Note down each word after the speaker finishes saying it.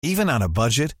Even on a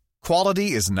budget,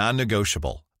 quality is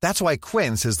non-negotiable. That's why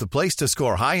Quince is the place to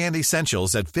score high-end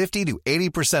essentials at 50 to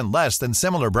 80% less than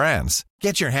similar brands.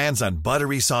 Get your hands on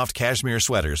buttery soft cashmere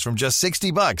sweaters from just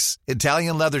 $60,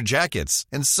 Italian leather jackets,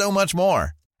 and so much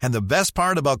more. And the best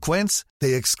part about Quince,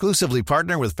 they exclusively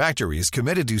partner with factories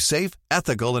committed to safe,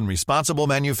 ethical, and responsible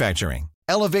manufacturing.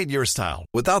 Elevate your style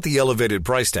without the elevated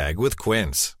price tag with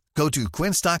Quince. Go to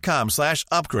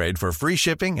quince.com/upgrade for free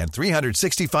shipping and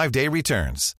 365-day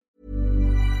returns.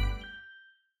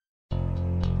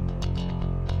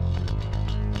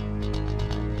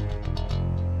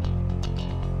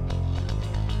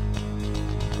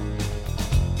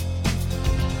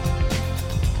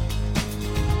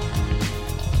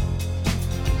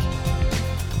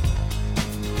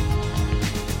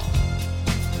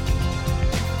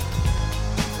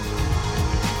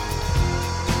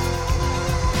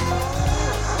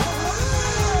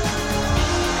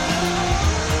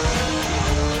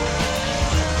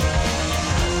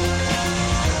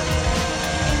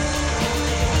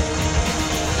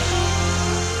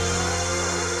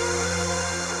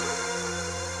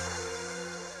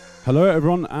 Hello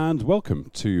everyone and welcome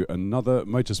to another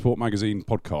Motorsport Magazine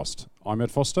podcast. I'm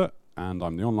Ed Foster and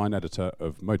I'm the online editor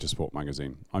of Motorsport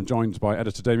Magazine. I'm joined by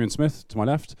editor Damien Smith to my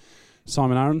left,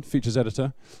 Simon Aaron, features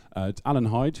editor, Alan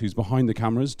Hyde, who's behind the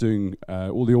cameras doing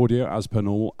all the audio as per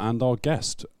normal, and our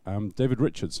guest, David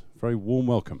Richards. Very warm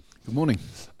welcome. Good morning.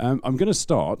 I'm going to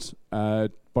start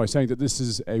by saying that this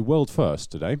is a world first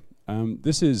today.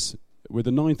 This is with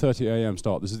a 9:30 a.m.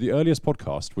 start. This is the earliest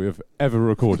podcast we have ever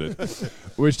recorded,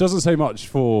 which doesn't say much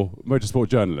for motorsport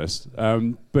journalists,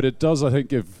 but it does, I think,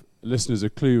 give listeners a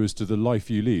clue as to the life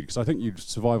you lead, because I think you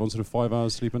survive on sort of 5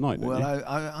 hours sleep a night. Well,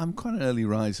 I'm quite an early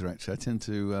riser, actually.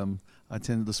 I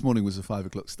tend this morning was a 5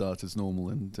 o'clock start as normal,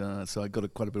 and so I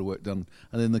got quite a bit of work done,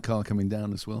 and then the car coming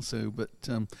down as well. So, but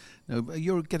no,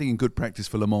 you're getting in good practice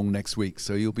for Le Mans next week,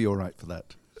 so you'll be all right for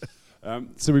that.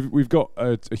 So we've got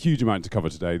a huge amount to cover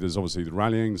today. There's obviously the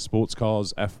rallying, the sports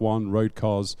cars, F1, road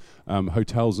cars,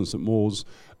 hotels and St Mauls,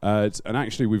 and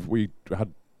actually we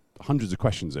had hundreds of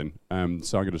questions in,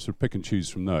 so I'm going to sort of pick and choose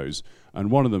from those. And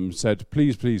one of them said,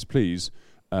 please,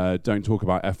 don't talk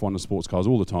about F1 and sports cars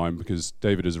all the time, because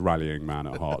David is a rallying man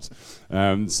at heart.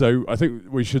 So I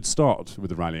think we should start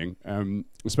with the rallying,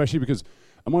 especially because,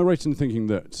 am I right in thinking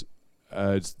that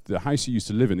the house you used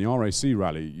to live in, the RAC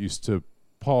rally, used to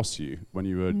pass you when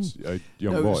you were a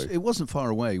young boy? It wasn't far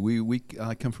away.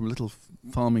 I come from a little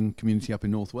farming community up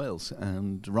in North Wales,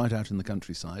 and right out in the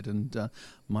countryside, and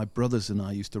my brothers and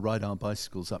I used to ride our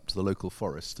bicycles up to the local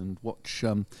forest and watch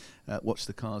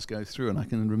the cars go through. And I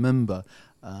can remember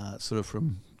sort of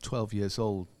from 12 years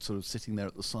old, sort of sitting there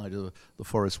at the side of the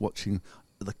forest watching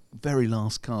the very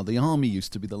last car. The army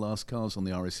used to be the last cars on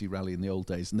the RAC rally in the old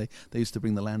days, and they used to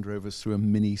bring the Land Rovers through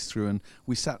and Minis through, and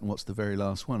we sat and watched the very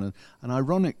last one. And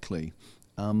ironically,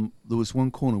 there was one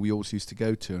corner we always used to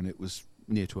go to, and it was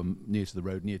near to the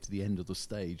road, near to the end of the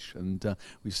stage, and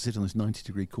we used to sit on this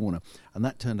 90-degree corner, and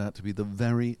that turned out to be the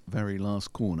very, very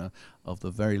last corner of the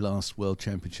very last World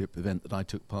Championship event that I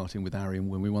took part in with Arian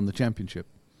when we won the championship.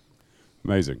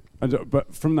 Amazing.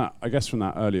 But from that, I guess from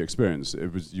that early experience,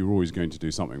 it was you were always going to do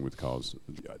something with cars.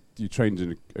 You trained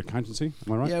in accountancy,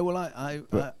 am I right? Yeah, well,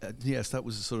 yes, that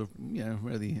was a sort of,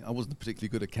 really, I wasn't a particularly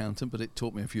good accountant, but it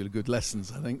taught me a few good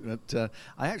lessons, I think. But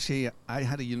I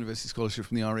had a university scholarship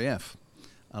from the RAF,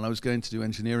 and I was going to do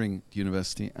engineering at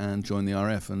university and join the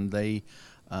RAF, and they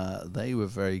were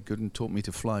very good and taught me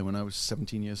to fly when I was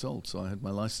 17 years old. So I had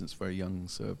my license very young,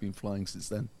 so I've been flying since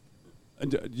then.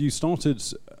 And you started,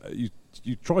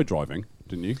 you tried driving,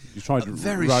 didn't you? You tried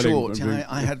very short.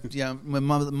 I had, my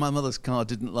mother's car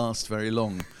didn't last very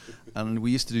long, and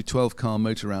we used to do 12-car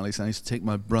motor rallies. I used to take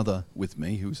my brother with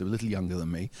me, who was a little younger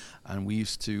than me, and we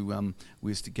used to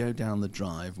go down the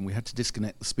drive, and we had to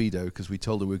disconnect the speedo because we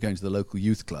told her we were going to the local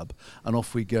youth club, and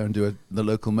off we go and do the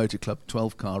local motor club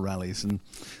 12-car rallies. And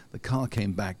the car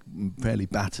came back fairly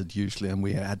battered usually, and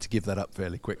we had to give that up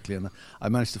fairly quickly. And I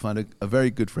managed to find a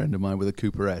very good friend of mine with a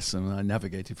Cooper S, and I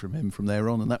navigated from him from there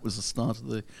on, and that was the start of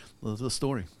the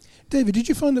story. David, did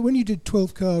you find that when you did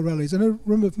 12-car rallies, I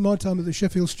remember from my time at the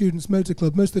Sheffield Students Motor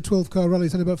Club, most of the 12-car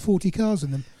rallies had about 40 cars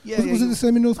in them. Was it the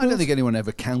same in North Wales? I don't think anyone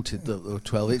ever counted the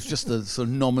 12. It's just a sort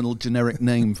of nominal generic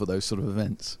name for those sort of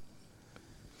events.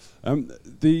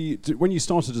 When you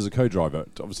started as a co-driver,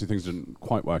 obviously things didn't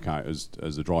quite work out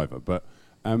as a driver, but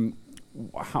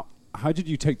how did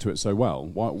you take to it so well?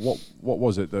 What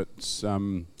was it that sort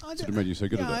of made you so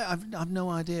good at it? I've no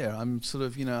idea. I'm sort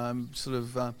of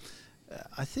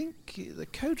I think the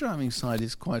co-driving side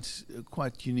is quite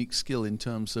unique skill in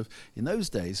terms of, in those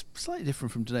days, slightly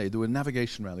different from today. There were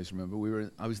navigation rallies, remember.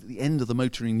 I was at the end of the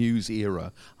Motoring News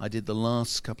era. I did the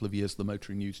last couple of years of the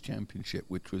Motoring News Championship,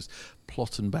 which was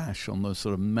plot and bash on those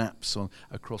sort of maps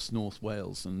across North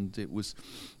Wales. And it was,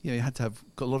 you had to have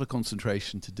got a lot of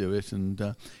concentration to do it, and you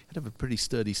had to have a pretty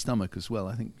sturdy stomach as well.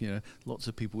 I think, lots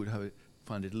of people would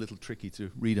find it a little tricky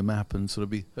to read a map and sort of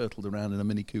be hurtled around in a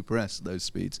Mini Cooper S at those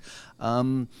speeds.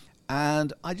 And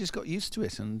I just got used to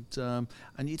it, and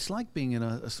it's like being in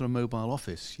a sort of mobile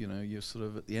office. You're sort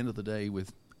of at the end of the day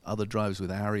with other drivers,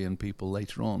 with Ari and people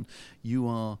later on. You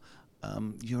are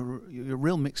you're a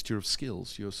real mixture of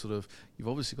skills. You've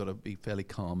obviously got to be fairly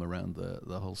calm around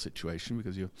the whole situation,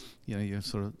 because you're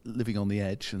sort of living on the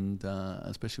edge, and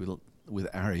especially with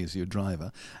Ari as your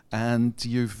driver, and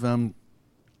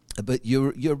but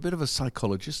you're a bit of a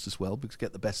psychologist as well, because you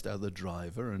get the best out of the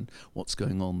driver and what's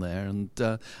going on there,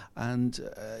 and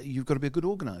you've got to be a good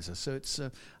organizer. So it's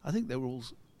I think they're all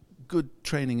good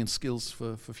training and skills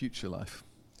for future life.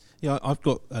 Yeah, I've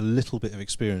got a little bit of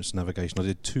experience in navigation. I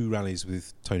did 2 rallies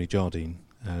with Tony Jardine,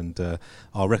 and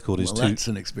our record is 2. That's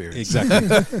an experience.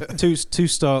 Exactly. two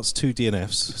starts, 2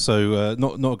 DNFs. So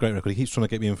not a great record. He keeps trying to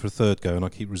get me in for a third go, and I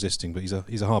keep resisting. But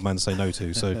he's a hard man to say no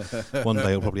to. So one day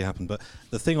it'll probably happen. But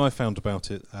the thing I found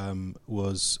about it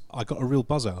was I got a real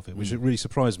buzz out of it, which really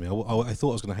surprised me. I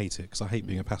thought I was going to hate it, because I hate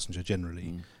being a passenger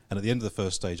generally. And at the end of the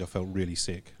first stage, I felt really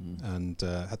sick and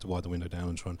had to wide the window down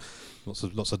and try and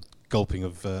lots of gulping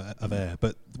of air.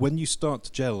 But when you start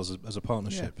to gel as a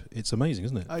partnership, it's amazing,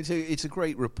 isn't it? It's a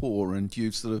great rapport, and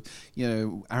you sort of,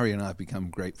 Ari and I have become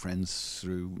great friends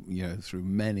through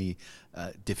many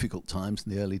difficult times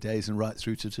in the early days, and right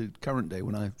through to current day,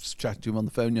 when I chatted to him on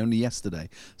the phone only yesterday.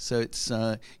 So it's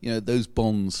those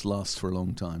bonds last for a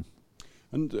long time.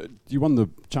 And you won the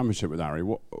championship with Ari.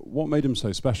 What made him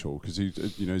so special? Because he,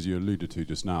 as you alluded to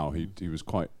just now, he was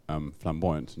quite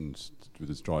flamboyant, and with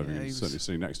his driving, and certainly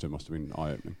sitting next to him must have been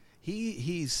eye-opening.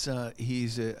 He's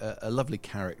a lovely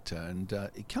character,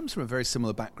 and he comes from a very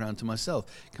similar background to myself.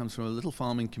 He comes from a little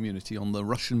farming community on the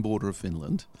Russian border of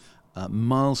Finland,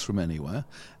 miles from anywhere,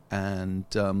 and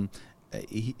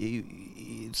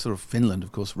he sort of, Finland,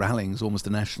 of course, rallying is almost a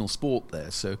national sport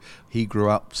there. So he grew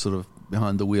up sort of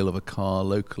behind the wheel of a car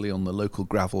locally on the local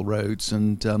gravel roads,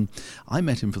 and I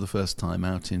met him for the first time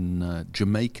out in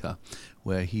Jamaica,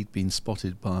 where he'd been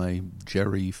spotted by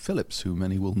Jerry Phillips, who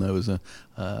many will know as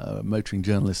a motoring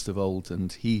journalist of old,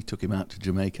 and he took him out to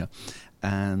Jamaica,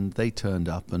 and they turned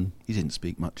up, and he didn't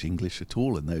speak much English at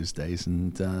all in those days,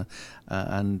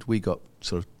 and we got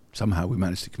sort of, somehow we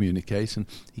managed to communicate, and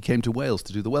he came to Wales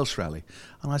to do the Welsh Rally.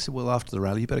 And I said, well, after the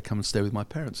rally, you better come and stay with my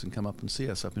parents and come up and see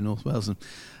us up in North Wales.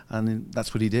 And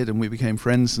that's what he did, and we became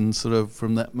friends, and sort of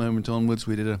from that moment onwards,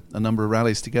 we did a number of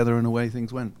rallies together, and away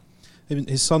things went.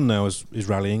 His son now is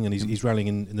rallying, and he's rallying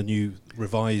in the new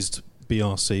revised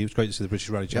BRC. It's great to see the British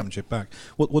Rally Championship back.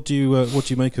 What do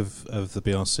you make of the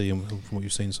BRC and from what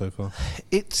you've seen so far?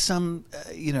 It's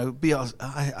BRC.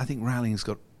 I think rallying's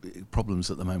got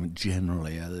problems at the moment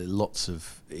generally. Lots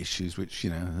of issues which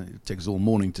it takes all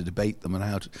morning to debate them, and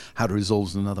how to resolve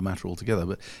is another matter altogether.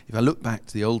 But if I look back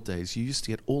to the old days, you used to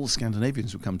get all the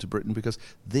Scandinavians would come to Britain because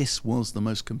this was the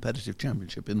most competitive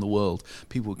championship in the world.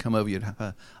 People would come over. You'd have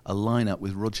a lineup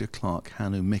with Roger Clark,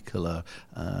 Hannu Mikkola,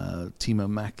 Timo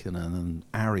Mäkinen, and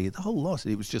Ari, the whole lot.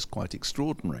 It was just quite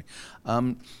extraordinary.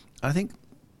 I think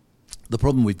the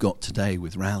problem we've got today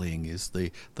with rallying is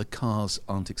the cars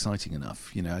aren't exciting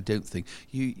enough. I don't think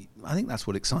I think that's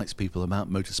what excites people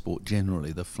about motorsport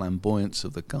generally, the flamboyance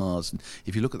of the cars. And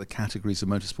if you look at the categories of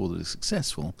motorsport that are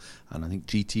successful, and I think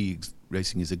GT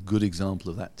racing is a good example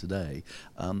of that today,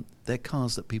 they're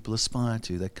cars that people aspire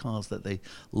to. They're cars that they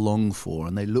long for,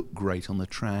 and they look great on the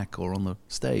track or on the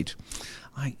stage.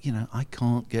 I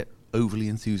can't get overly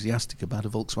enthusiastic about a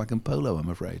Volkswagen Polo, I'm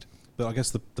afraid. But I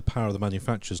guess the power of the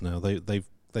manufacturers now,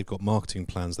 they've got marketing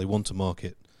plans. They want to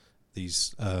market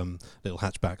these little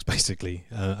hatchbacks basically,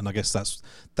 and I guess that's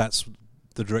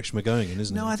the direction we're going in,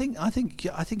 isn't it? No, I think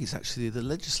it's actually the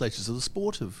legislators of the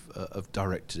sport have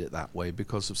directed it that way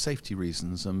because of safety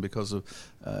reasons and because of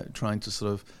trying to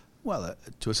sort of,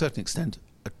 to a certain extent,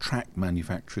 attract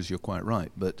manufacturers. You're quite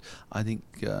right, but I think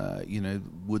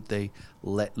would they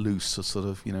let loose a sort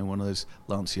of one of those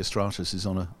Lancia Stratus is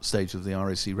on a stage of the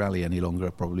RAC Rally any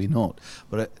longer? Probably not.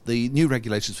 But the new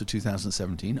regulations for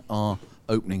 2017 are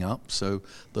opening up, so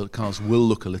the cars will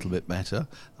look a little bit better.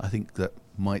 I think that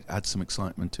might add some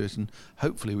excitement to it, and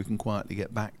hopefully we can quietly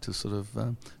get back to sort of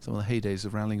some of the heydays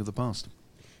of rallying of the past.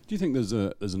 Do you think there's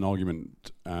an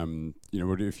argument,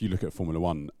 if you look at Formula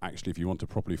One, actually if you want to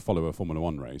properly follow a Formula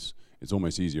One race, it's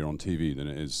almost easier on TV than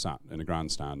it is sat in a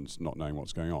grandstand not knowing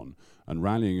what's going on. And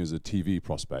rallying as a TV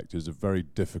prospect is a very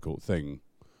difficult thing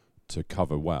to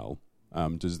cover well.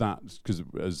 Does that, because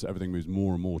as everything moves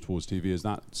more and more towards TV, is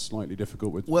that slightly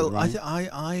difficult with? Well, with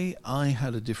I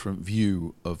had a different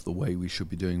view of the way we should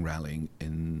be doing rallying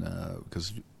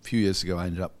because a few years ago I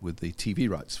ended up with the TV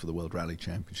rights for the World Rally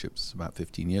Championships about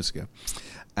 15 years ago,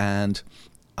 and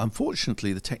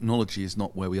unfortunately the technology is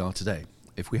not where we are today.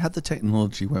 If we had the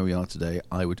technology where we are today,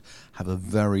 I would have a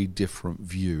very different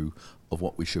view of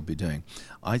what we should be doing.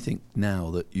 I think now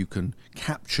that you can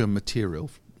capture material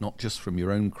not just from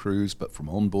your own crews, but from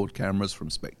onboard cameras,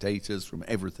 from spectators, from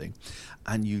everything.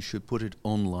 And you should put it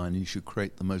online. You should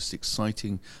create the most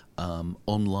exciting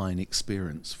online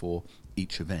experience for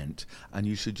each event, and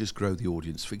you should just grow the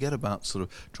audience. Forget about sort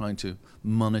of trying to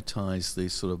monetize the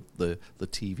sort of the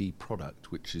TV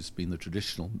product, which has been the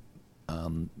traditional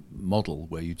model,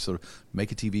 where you'd sort of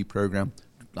make a TV program,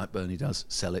 like Bernie does,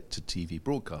 sell it to TV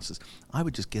broadcasters. I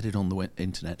would just get it on the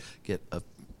internet, get a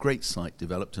great site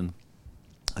developed, and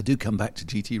I do come back to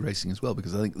GT racing as well,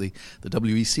 because I think the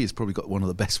WEC has probably got one of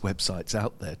the best websites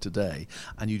out there today,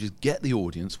 and you just get the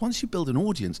audience. Once you build an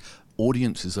audience,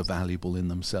 audiences are valuable in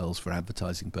themselves for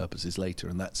advertising purposes later,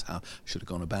 and that's how I should have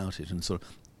gone about it, and sort of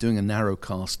doing a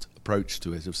narrowcast approach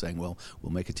to it of saying, well,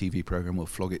 we'll make a TV program, we'll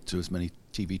flog it to as many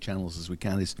TV channels as we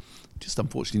can, is just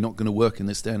unfortunately not going to work in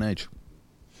this day and age.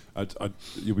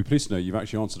 You'll be pleased to know you've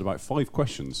actually answered about 5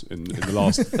 questions in the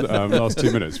last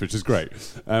 2 minutes, which is great.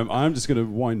 I am just going to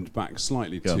wind back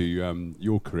slightly to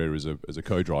your career as a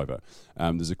co-driver.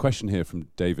 There's a question here from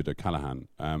David O'Callaghan,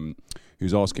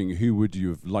 who's asking, who would you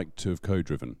have liked to have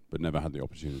co-driven but never had the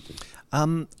opportunity?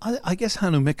 I guess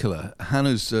Hannu Mikkola.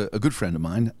 Hannu's a good friend of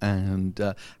mine, and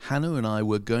Hannu and I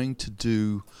were going to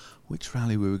do... Which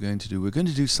rally we were going to do? We were going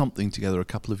to do something together a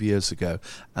couple of years ago,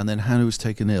 and then Hannu was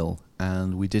taken ill,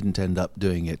 and we didn't end up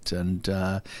doing it, and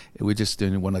we're just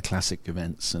doing one of the classic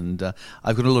events, and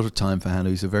I've got a lot of time for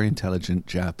Hannu. He's a very intelligent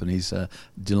chap, and he's a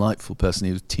delightful person.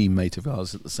 He was a teammate of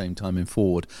ours at the same time in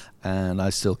Ford, and I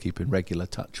still keep in regular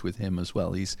touch with him as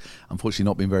well. He's unfortunately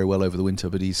not been very well over the winter,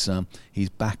 but he's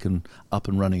back and up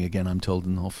and running again, I'm told,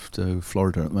 and off to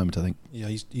Florida at the moment, I think. Yeah,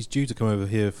 he's due to come over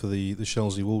here for the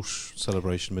Shelsley Walsh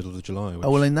celebration middle of July. Oh,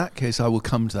 well, in that case, I will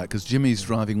come to that, because Jimmy's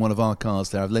driving one of our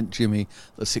cars there. I've lent Jimmy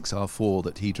the 6R4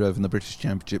 that he drove in the British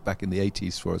Championship back in the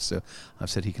 80s for us, so I've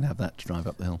said he can have that to drive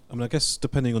up the hill. I mean, I guess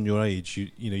depending on your age,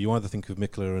 you either think of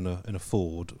Mikkola in a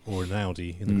Ford or an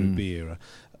Audi in the Group B era.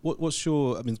 What's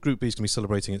your... I mean, Group B is going to be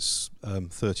celebrating its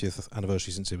 30th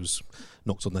anniversary since it was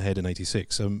knocked on the head in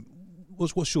 86.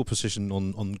 What's your position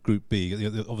on Group B?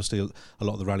 Obviously, a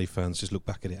lot of the rally fans just look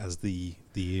back at it as the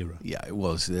era. Yeah, it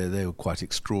was. They were quite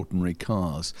extraordinary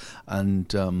cars,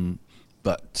 and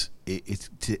but it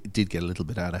did get a little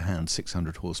bit out of hand.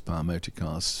 600 horsepower motor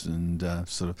cars, and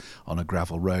sort of on a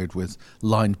gravel road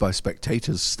lined by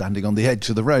spectators standing on the edge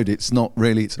of the road. It's not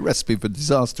really. It's a recipe for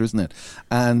disaster, isn't it?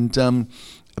 And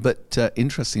but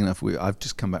interesting enough, I've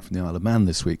just come back from the Isle of Man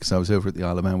this week, because I was over at the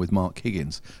Isle of Man with Mark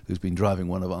Higgins, who's been driving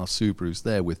one of our Subarus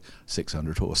there with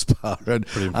 600 horsepower. And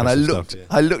I looked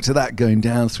at that going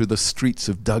down through the streets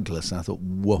of Douglas, and I thought,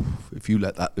 whoa, if you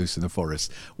let that loose in the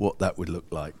forest, what that would look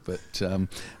like.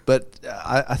 But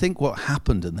I think what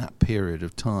happened in that period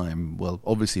of time, well,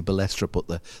 obviously Balestra put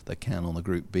the can on the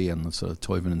Group B, and the sort of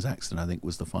Toivonen's accident, I think,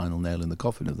 was the final nail in the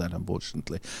coffin of that,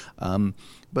 unfortunately.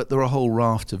 But there were a whole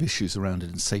raft of issues around it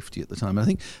and safety at the time. And I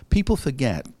think people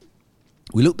forget.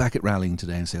 We look back at rallying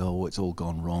today and say, oh, it's all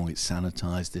gone wrong, it's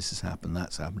sanitised, this has happened,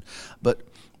 that's happened. But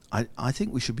I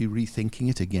think we should be rethinking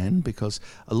it again, because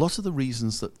a lot of the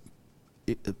reasons that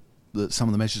some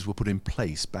of the measures were put in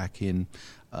place back in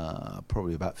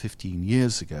probably about 15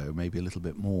 years ago, maybe a little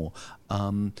bit more,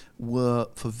 were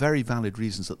for very valid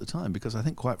reasons at the time, because I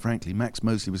think, quite frankly, Max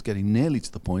Mosley was getting nearly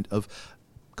to the point of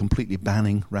completely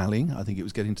banning rallying. I think it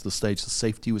was getting to the stage the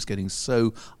safety was getting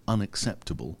so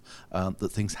unacceptable that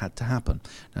things had to happen.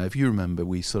 Now, if you remember,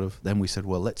 we said,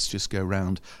 well, let's just go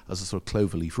round as a sort of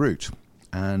cloverleaf route,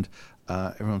 and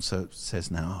everyone says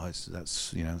now,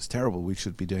 it's terrible. We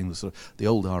should be doing the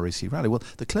old RAC rally. Well,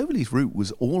 the cloverleaf route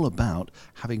was all about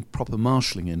having proper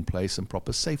marshalling in place and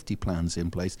proper safety plans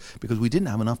in place, because we didn't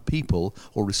have enough people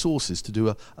or resources to do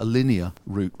a linear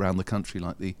route around the country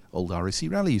like the old RAC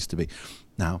rally used to be.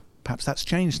 Now, perhaps that's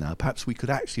changed now. Perhaps we could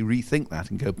actually rethink that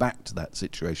and go back to that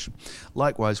situation.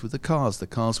 Likewise with the cars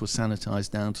were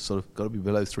sanitized down to sort of got to be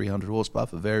below 300 horsepower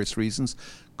for various reasons.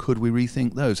 Could we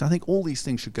rethink those? I think all these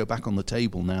things should go back on the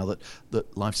table now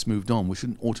that life's moved on. We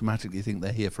shouldn't automatically think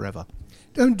they're here forever.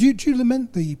 Do you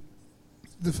lament the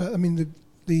fact, I mean,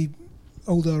 the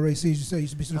old RAC, as you say,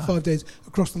 used to be sort of 5 days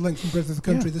across the length and breadth of the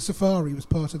country. The safari was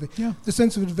part of the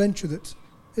sense of adventure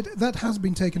that has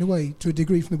been taken away to a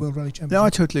degree from the World Rally Championship. No, I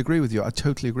totally agree with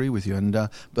you. And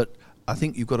but I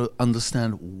think you've got to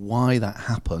understand why that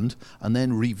happened and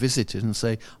then revisit it and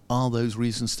say, are those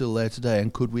reasons still there today?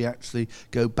 And could we actually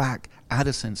go back, add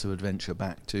a sense of adventure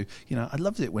back to, I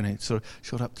loved it when it sort of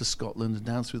shot up to Scotland and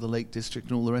down through the Lake District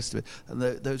and all the rest of it. And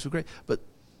those were great. But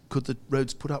could the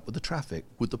roads put up with the traffic?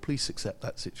 Would the police accept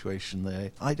that situation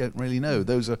there? I don't really know.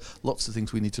 Those are lots of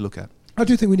things we need to look at. I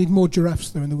do think we need more giraffes,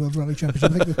 though, in the World Rally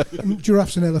Championship. I think the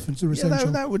giraffes and elephants are essential.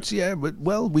 That would, but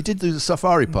we did do the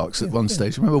safari parks at one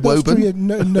stage. Remember Woburn? And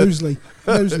Knowsley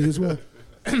as well.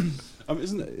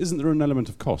 Isn't there an element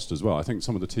of cost as well? I think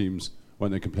some of the teams,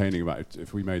 when they're complaining about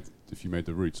if you made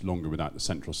the routes longer without the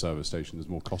central service station, there's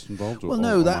more cost involved. Well,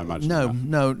 no.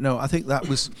 I think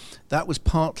that was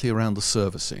partly around the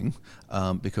servicing,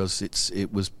 because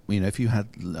it was if you had,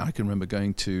 I can remember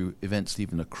going to events,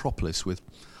 even Acropolis, with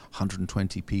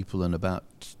 120 people and about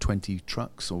 20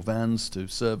 trucks or vans to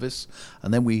service,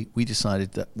 and then we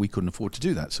decided that we couldn't afford to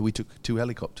do that, so we took 2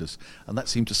 helicopters, and that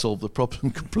seemed to solve the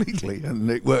problem completely, and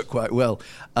it worked quite well.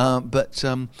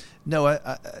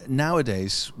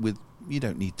 Nowadays you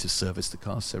don't need to service the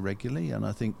cars so regularly, and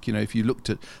I think if you looked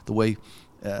at the way.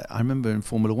 I remember in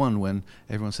Formula One when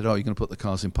everyone said, you're going to put the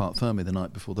cars in Parc Fermé the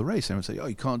night before the race. Everyone said,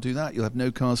 you can't do that. You'll have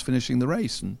no cars finishing the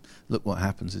race. And look what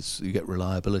happens is you get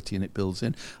reliability and it builds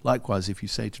in. Likewise, if you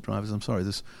say to drivers, I'm sorry,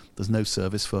 there's no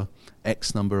service for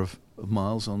X number of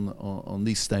miles on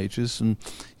these stages, and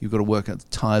you've got to work out the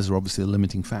tyres are obviously a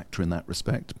limiting factor in that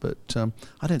respect. But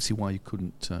I don't see why you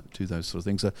couldn't do those sort of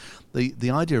things.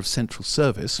 The idea of central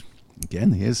service,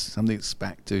 again, here's something that's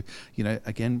back to,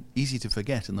 again, easy to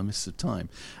forget in the midst of time.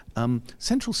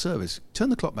 Central service,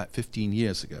 turn the clock back 15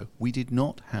 years ago, we did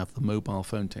not have the mobile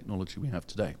phone technology we have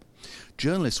today.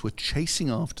 Journalists were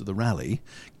chasing after the rally,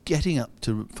 getting up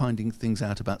to finding things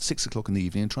out about 6 o'clock in the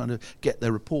evening and trying to get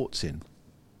their reports in.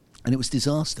 And it was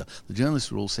disaster. The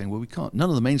journalists were all saying, well, we can't. None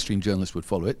of the mainstream journalists would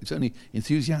follow it. It's only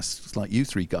enthusiasts like you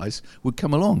 3 guys would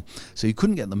come along. So you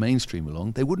couldn't get the mainstream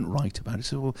along. They wouldn't write about it.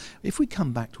 So, well, if we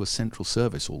come back to a central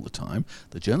service all the time,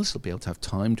 the journalists will be able to have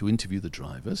time to interview the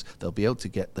drivers. They'll be able to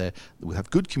get there. We'll have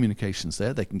good communications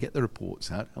there. They can get their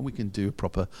reports out, and we can do a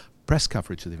proper press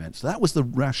coverage of the event. So that was the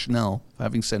rationale for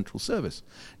having central service.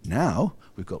 Now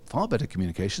we've got far better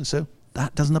communication, so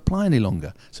that doesn't apply any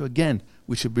longer. So again,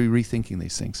 we should be rethinking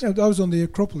these things. I was on the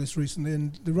Acropolis recently,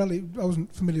 and the rally, I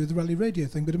wasn't familiar with the rally radio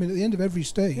thing, but I mean, at the end of every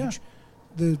stage,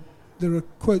 there are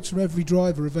quotes from every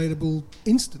driver available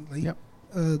instantly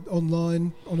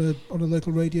online on a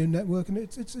local radio network, and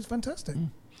it's fantastic.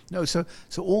 No, so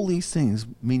all these things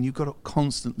mean you've got to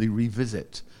constantly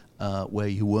revisit where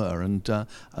you were and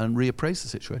reappraise the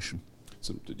situation.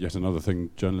 So yet another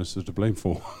thing journalists are to blame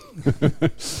for. We've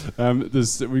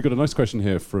got a nice question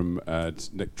here from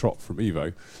Nick Trott from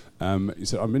Evo. He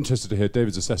said, I'm interested to hear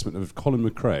David's assessment of Colin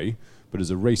McRae, but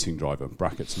as a racing driver,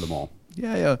 brackets Le Mans.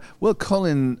 Yeah. Well,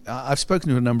 Colin, I've spoken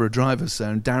to a number of drivers there,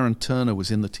 and Darren Turner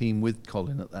was in the team with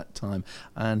Colin at that time,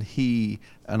 and he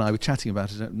and I were chatting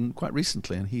about it quite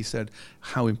recently, and he said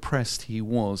how impressed he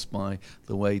was by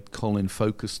the way Colin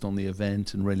focused on the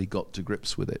event and really got to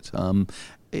grips with it.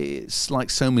 It's like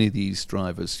so many of these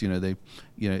drivers,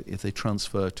 if they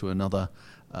transfer to another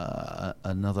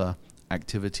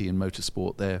activity in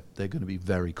motorsport, they're going to be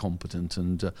very competent,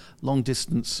 and long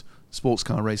distance sports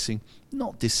car racing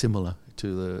not dissimilar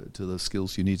to the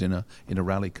skills you need in a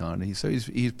rally car, and he's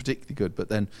particularly good. But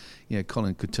then,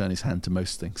 Colin could turn his hand to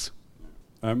most things.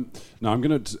 Now I'm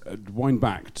going to wind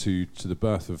back to the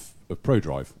birth of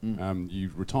ProDrive. You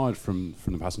retired from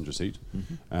the passenger seat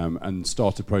and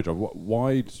started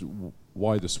ProDrive.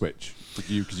 Why the switch?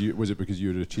 Was it because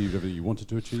you had achieved everything you wanted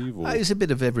to achieve? Or? It was a bit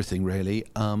of everything, really.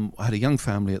 I had a young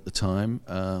family at the time.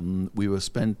 We were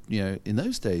spent, in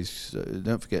those days,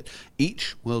 don't forget,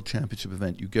 each World Championship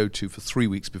event you go to for 3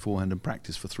 weeks beforehand and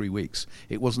practice for 3 weeks.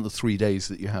 It wasn't the 3 days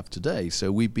that you have today.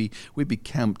 So we'd be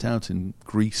camped out in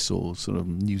Greece or sort of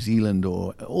New Zealand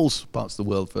or all parts of the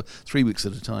world for 3 weeks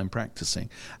at a time practicing.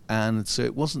 And so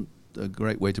it wasn't a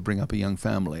great way to bring up a young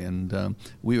family, and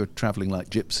we were travelling like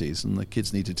gypsies, and the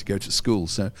kids needed to go to school,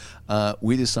 so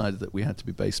we decided that we had to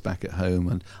be based back at home.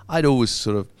 And I'd always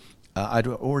sort of I'd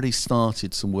already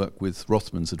started some work with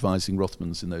Rothmans, advising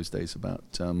Rothmans in those days about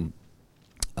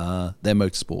their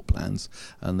motorsport plans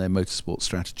and their motorsport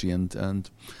strategy, and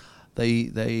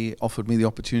they offered me the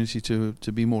opportunity to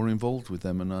be more involved with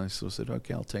them, and I sort of said,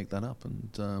 okay, I'll take that up.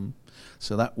 And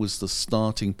so that was the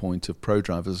starting point of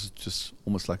ProDrive, just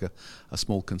almost like a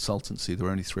small consultancy. There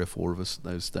were only 3 or 4 of us at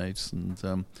those days, and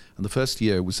the first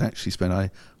year was actually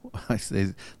spent.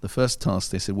 The first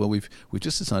task, they said, well, we've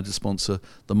just decided to sponsor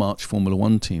the March Formula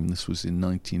One team. This was in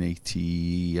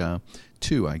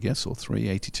 1982, I guess, or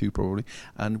 82 probably.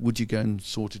 And would you go and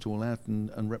sort it all out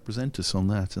and represent us on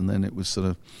that? And then it was sort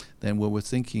of, we're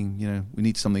thinking, we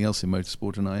need something else in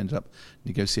motorsport, and I ended up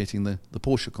negotiating the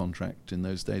Porsche contract in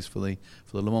those days for the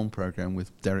Le Mans program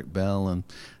with Derek Bell and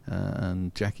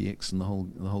Jackie Ickx and the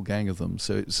whole gang of them.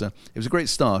 So it was a great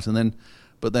start,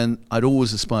 But then I'd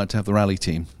always aspired to have the rally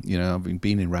team. I've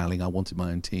been in rallying. I wanted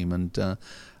my own team, and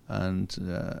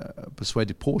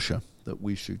persuaded Porsche that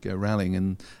we should go rallying.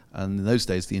 And in those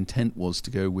days, the intent was to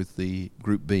go with the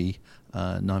Group B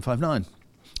 959,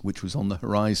 which was on the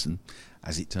horizon.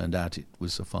 As it turned out, it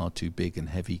was a far too big and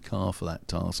heavy car for that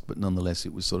task, but nonetheless,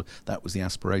 it was that was the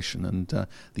aspiration. And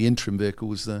the interim vehicle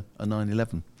was a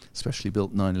 911, specially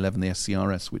built 911, the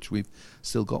SCRS, which we've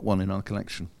still got one in our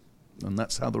collection. And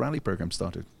that's how the rally program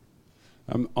started.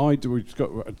 We've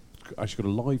got a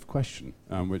live question,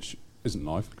 which isn't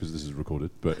live because this is recorded,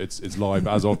 but it's live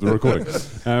as of the recording.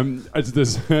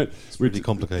 It's really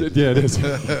complicated. Yeah, it is.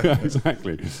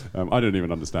 Exactly. I don't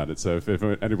even understand it, so if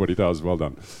anybody does, well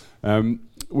done.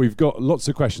 We've got lots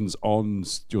of questions on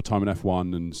your time in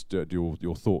F1 and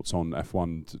your thoughts on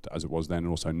F1 as it was then and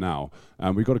also now.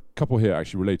 We've got a couple here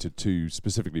actually related to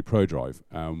specifically ProDrive.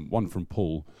 One from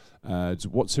Paul.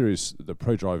 What series that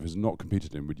ProDrive has not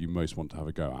competed in would you most want to have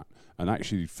a go at? And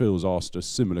actually, Phil's asked a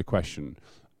similar question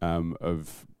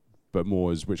but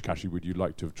more as which category would you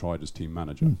like to have tried as team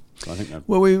manager? So I think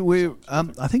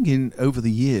I think over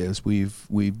the years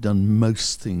we've done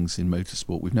most things in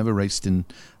motorsport. We've never raced in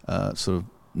sort of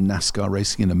NASCAR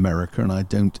racing in America, and I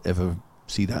don't ever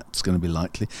see that's going to be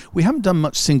likely. We haven't done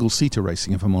much single-seater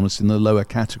racing, if I'm honest, in the lower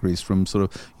categories from sort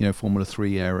of Formula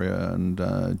 3 area and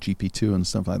GP2 and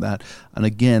stuff like that. And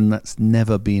again, that's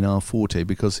never been our forte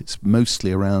because it's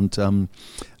mostly around.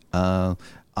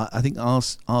 I think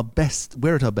our best,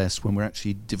 we're at our best when we're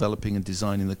actually developing and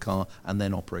designing the car and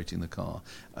then operating the car.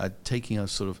 Taking a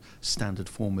sort of standard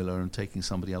formula and taking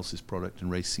somebody else's product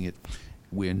and racing it,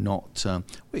 we're not,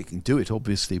 we can do it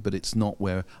obviously, but it's not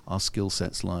where our skill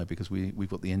sets lie because we've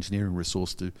got the engineering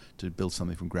resource to build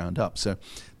something from ground up. So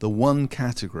the one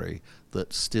category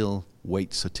that still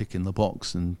waits a tick in the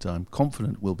box, and I'm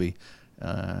confident will be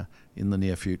in the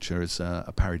near future, is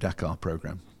a Paris-Dakar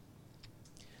program.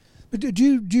 But do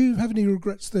you have any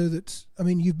regrets though that,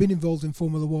 you've been involved in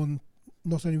Formula One,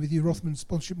 not only with your Rothmans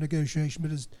sponsorship negotiation,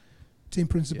 but as team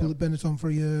principal at Benetton for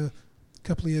a year, a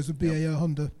couple of years with BAR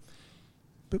Honda.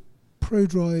 But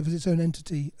ProDrive as its own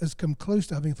entity has come close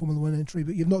to having a Formula One entry,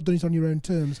 but you've not done it on your own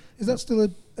terms. Is that still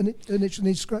an itch that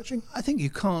needs scratching? I think you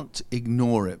can't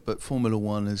ignore it, but Formula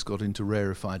One has got into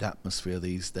rarefied atmosphere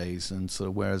these days, and sort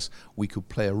of whereas we could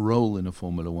play a role in a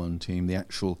Formula One team, the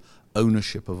actual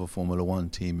ownership of a Formula One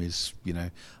team is,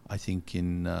 I think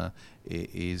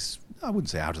is, I wouldn't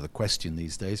say out of the question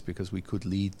these days, because we could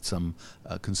lead some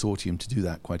consortium to do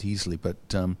that quite easily. But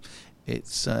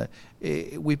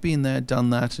we've been there,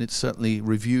 done that, and it's certainly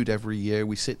reviewed every year.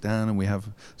 We sit down and we have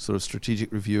sort of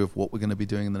strategic review of what we're going to be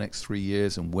doing in the next 3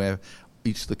 years and where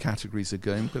each of the categories are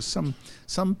going, because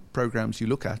some programs you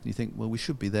look at and you think, well, we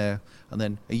should be there, and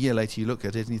then a year later you look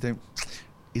at it and you think,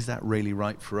 is that really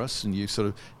right for us? And you sort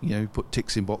of, put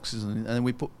ticks in boxes, and then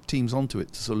we put teams onto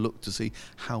it to sort of look to see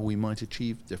how we might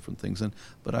achieve different things.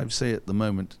 But I would say at the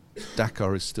moment,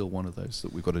 Dakar is still one of those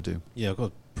that we've got to do. Yeah, I've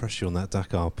got to press you on that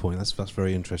Dakar point. That's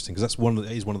very interesting, because it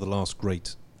is one of the last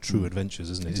great true adventures,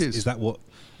 isn't it? Is that what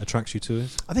attracts you to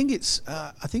it? I think it's.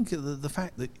 I think the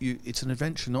fact that it's an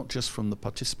adventure not just from the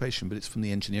participation, but it's from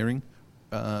the engineering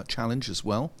challenge as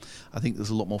well. I think there's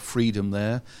a lot more freedom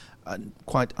there. And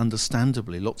quite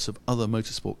understandably, lots of other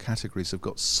motorsport categories have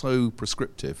got so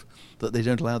prescriptive that they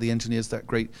don't allow the engineers that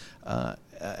great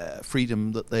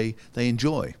freedom that they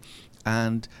enjoy.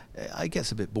 And it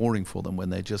gets a bit boring for them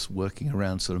when they're just working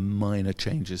around sort of minor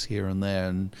changes here and there.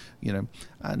 And,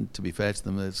 and to be fair to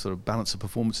them, the sort of balance of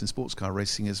performance in sports car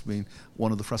racing has been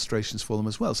one of the frustrations for them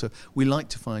as well. So we like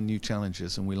to find new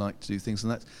challenges and we like to do things.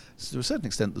 And that's, to a certain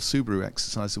extent, the Subaru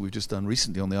exercise that we've just done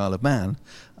recently on the Isle of Man,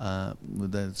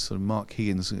 with the sort of Mark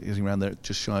Higgins getting around there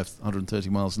just shy of 130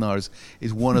 miles an hour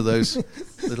is one of those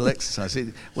little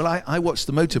exercises. I watch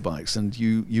the motorbikes and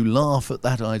you laugh at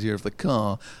that idea of the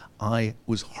car. I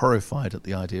was horrified at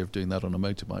the idea of doing that on a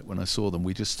motorbike when I saw them.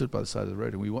 We just stood by the side of the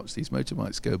road and we watched these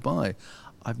motorbikes go by.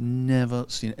 I've never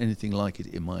seen anything like it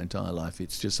in my entire life.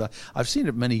 It's just, I've seen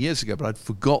it many years ago, but I'd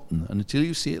forgotten. And until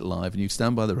you see it live and you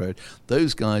stand by the road,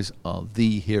 those guys are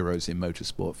the heroes in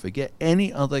motorsport. Forget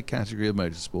any other category of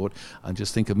motorsport and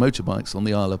just think of motorbikes on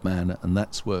the Isle of Man, and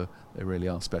that's where they really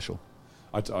are special.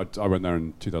 I went there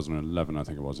in 2011, I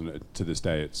think it was, and to this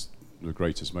day it's the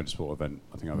greatest motorsport event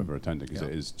I think I've ever attended, because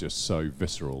it is just so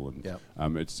visceral,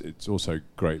 and it's also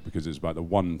great because it's about the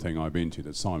one thing I've been to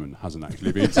that Simon hasn't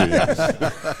actually been to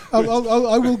yet.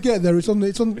 I will get there. It's on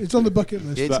the bucket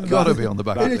list. It's got to be on the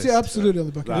bucket list. It's absolutely on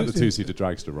the bucket That list. and the two-seater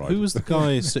dragster ride. Who was the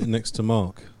guy sitting next to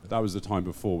Mark? That was the time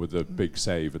before with the big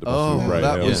save at the bottom of Bray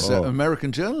that Hill. was an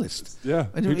American journalist. Yeah,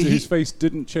 And his face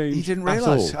didn't change. He didn't at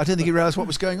realise. all. I don't think he realised what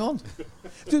was going on.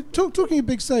 Talking of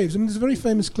big saves, I mean, there's a very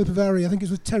famous clip of Harry. I think it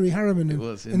was with Terry Harriman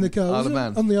in the car. Isle of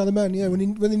Man. On the Isle of Man, yeah, when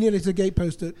they nearly hit a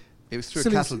gatepost at. It was through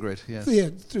a cattle grid. Yes. Yeah.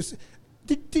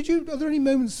 Did you? Are there any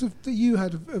moments that you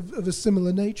had of a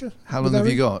similar nature? How long have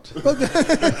you got?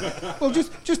 Well,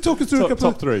 just talk us through a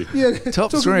couple top three. Yeah,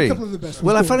 Top talk three. A couple of the best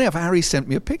Well, ones. funny enough, Harry sent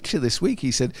me a picture this week.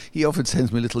 He said he often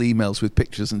sends me little emails with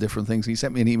pictures and different things. He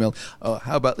sent me an email.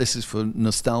 How about this is for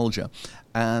nostalgia?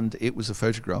 And it was a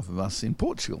photograph of us in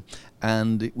Portugal,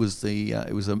 and it was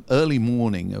an early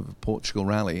morning of a Portugal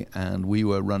rally, and we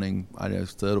were running, I don't know,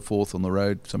 third or fourth on the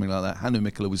road, something like that. Hannu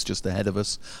Mikkola was just ahead of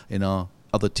us in our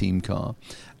other team car,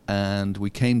 and we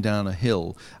came down a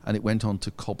hill, and it went on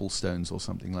to cobblestones or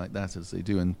something like that, as they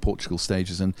do in Portugal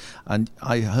stages, and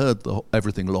I heard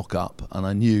everything lock up, and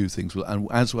I knew things were, and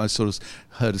as I sort of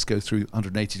heard us go through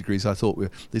 180 degrees, I thought,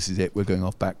 this is it, we're going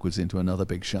off backwards into another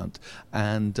big shunt,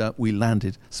 and we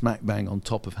landed smack bang on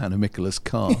top of Hannu Mikkola's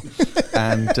car,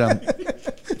 and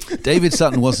David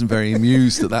Sutton wasn't very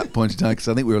amused at that point in time, because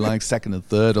I think we were lying second and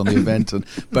third on the event, and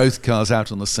both cars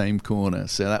out on the same corner.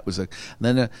 So that was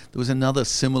then there was another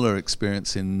similar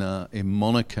experience in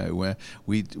Monaco, where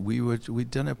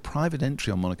we'd done a private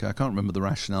entry on Monaco. I can't remember the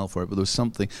rationale for it, but there was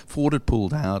something. Ford had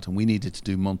pulled out, and we needed to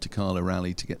do Monte Carlo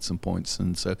Rally to get some points,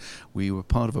 and so we were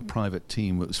part of a private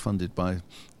team that was funded by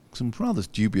some rather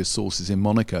dubious sources in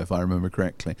Monaco, if I remember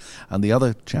correctly. And the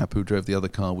other chap who drove the other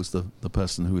car was the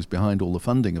person who was behind all the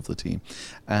funding of the team.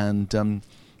 And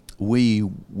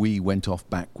we went off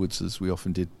backwards, as we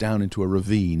often did, down into a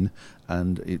ravine,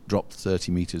 and it dropped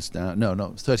 30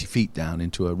 feet down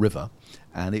into a river.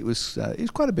 And it was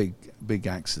quite a big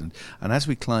accident. And as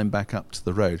we climbed back up to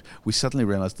the road, we suddenly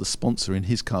realised the sponsor in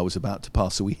his car was about to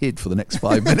pass, so we hid for the next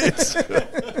 5 minutes.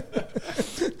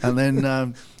 And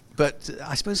then... But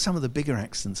I suppose some of the bigger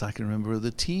accidents I can remember are the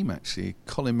team, actually.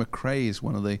 Colin McRae is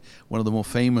one of the more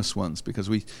famous ones, because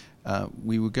we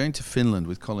were going to Finland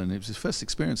with Colin. It was his first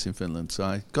experience in Finland, so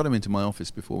I got him into my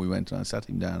office before we went, and I sat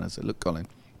him down and I said, "Look, Colin,"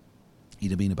 he'd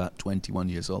have been about 21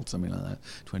 years old, something like that,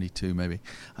 22 maybe.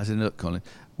 I said, "Look, Colin,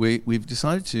 we've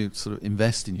decided to sort of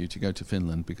invest in you to go to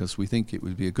Finland, because we think it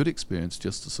would be a good experience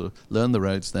just to sort of learn the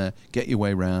roads there, get your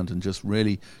way around, and just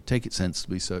really take it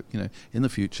sensibly. So, in the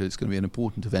future it's going to be an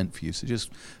important event for you. So just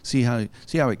see how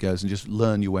it goes, and just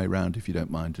learn your way around if you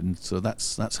don't mind. And so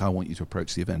that's how I want you to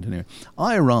approach the event." Anyway,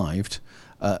 I arrived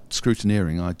at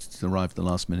scrutineering. I arrived the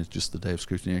last minute, just the day of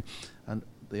scrutineering, and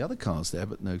the other car's there,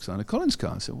 but no sign of Colin's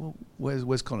car. I said, "Well,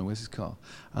 where's Colin? Where's his car?"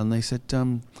 And they said,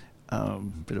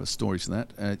 bit of a story to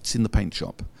that. It's in the paint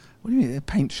shop. What do you mean, a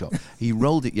paint shop? He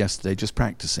rolled it yesterday just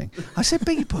practicing. I said,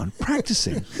 "Beg your pardon,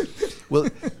 practicing?" Well,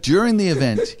 during the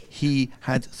event, he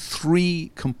had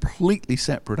 3 completely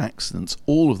separate accidents,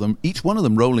 all of them, each one of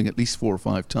them rolling at least 4 or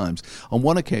 5 times. On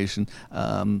one occasion,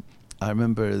 I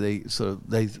remember they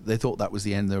thought that was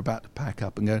the end. They were about to pack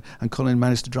up and go, and Colin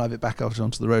managed to drive it back out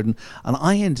onto the road, and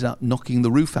I ended up knocking the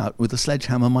roof out with a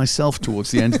sledgehammer myself towards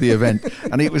the end of the event.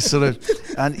 And it was sort of,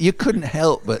 and you couldn't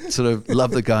help but sort of love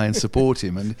the guy and support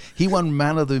him. And he won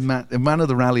Man of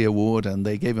the Rally award, and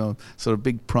they gave him a sort of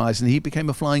big prize, and he became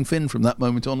a flying Finn from that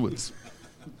moment onwards.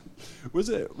 Was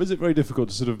it very difficult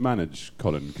to sort of manage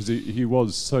Colin, because he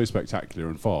was so spectacular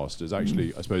and fast? As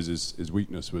actually, I suppose his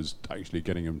weakness was actually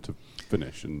getting him to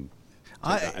finish and.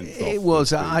 It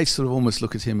was. I sort of almost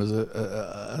look at him as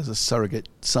a surrogate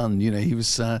son. He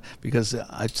was because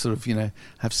I sort of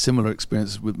have similar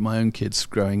experiences with my own kids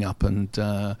growing up, and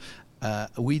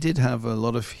we did have a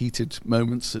lot of heated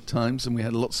moments at times, and we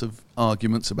had lots of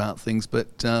arguments about things.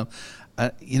 But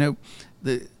I've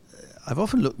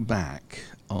often looked back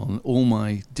on all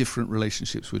my different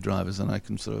relationships with drivers, and I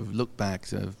can sort of look back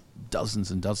to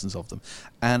dozens and dozens of them,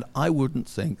 and I wouldn't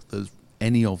think there's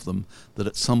any of them that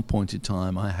at some point in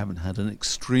time I haven't had an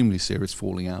extremely serious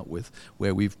falling out with,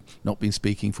 where we've not been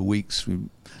speaking for weeks,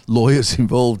 lawyers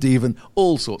involved even,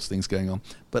 all sorts of things going on.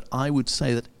 But I would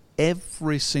say that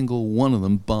every single one of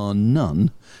them, bar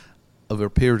none, over a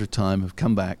period of time have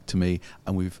come back to me,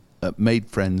 and we've made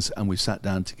friends, and we've sat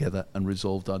down together and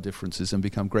resolved our differences and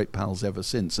become great pals ever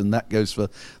since. And that goes for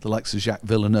the likes of Jacques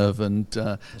Villeneuve and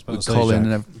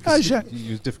Colin. Jacques,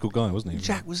 he was a difficult guy, wasn't he?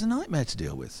 Jacques was a nightmare to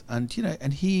deal with, and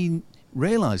and he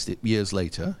realised it years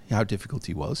later how difficult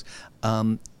he was.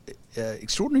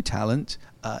 Extraordinary talent,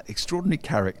 extraordinary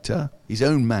character, his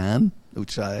own man,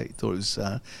 which I thought was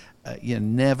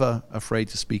never afraid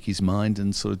to speak his mind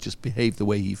and sort of just behave the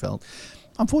way he felt.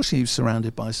 Unfortunately, he was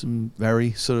surrounded by some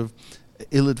very sort of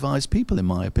ill-advised people, in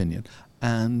my opinion.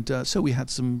 And so we had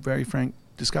some very frank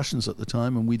discussions at the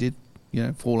time, and we did,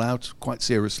 fall out quite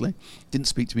seriously. Didn't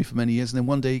speak to me for many years. And then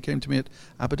one day he came to me at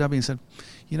Abu Dhabi and said,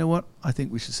 you know what, I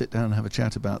think we should sit down and have a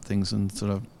chat about things. And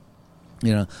sort of,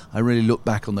 I really look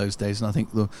back on those days, and I think,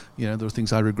 there are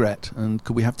things I regret. And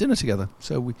could we have dinner together?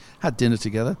 So we had dinner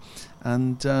together.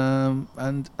 And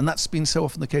that's been so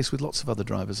often the case with lots of other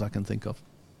drivers I can think of.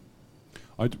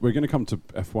 We're going to come to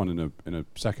F1 in a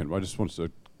second. I just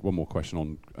wanted one more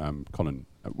question on Colin.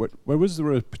 Where was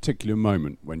there a particular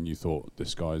moment when you thought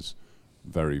this guy's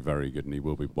very, very good and he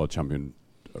will be world champion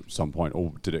at some point,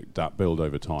 or did that build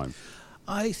over time?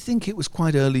 I think it was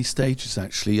quite early stages,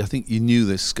 actually. I think you knew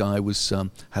this guy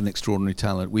had an extraordinary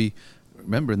talent. We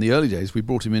remember in the early days, we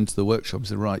brought him into the workshop and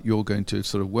said, right, you're going to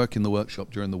sort of work in the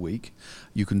workshop during the week.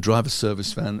 You can drive a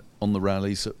service van on the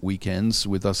rallies at weekends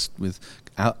with us,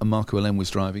 Marco Alem was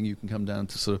driving. You can come down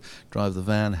to sort of drive the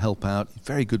van, help out.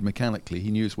 Very good mechanically. He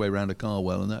knew his way around a car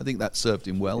well, and I think that served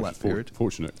him well, that period.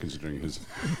 Fortunate, considering his,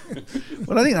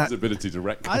 well, I think his ability to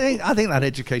wreck cars. I think that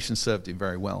education served him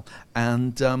very well.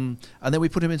 And then we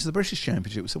put him into the British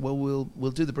Championship. We said, well,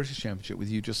 we'll do the British Championship with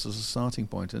you just as a starting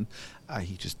point. And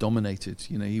he just dominated.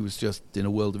 He was just in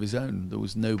a world of his own. There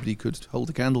was nobody could hold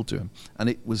a candle to him. And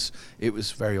it was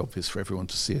very obvious for everyone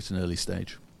to see at an early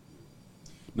stage.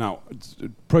 Now,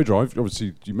 ProDrive,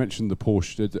 obviously, you mentioned the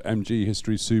Porsche, the MG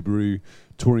history, Subaru,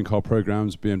 touring car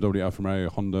programs, BMW, Alfa Romeo,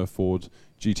 Honda, Ford,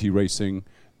 GT Racing.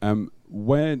 How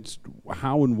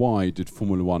and why did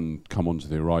Formula One come onto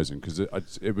the horizon? Because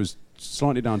it was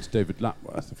slightly down to David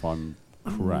Lapworth, if I'm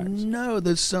correct. No,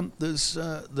 there's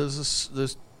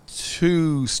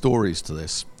two stories to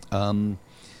this. The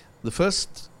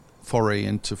first foray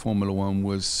into Formula One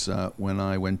was when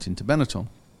I went into Benetton.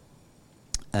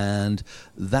 And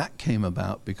that came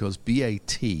about because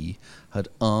BAT had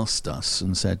asked us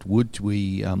and said, would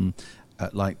we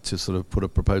like to sort of put a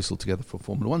proposal together for a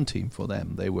Formula One team for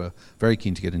them? They were very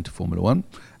keen to get into Formula One.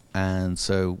 And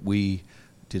so we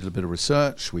did a bit of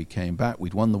research. We came back.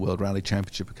 We'd won the World Rally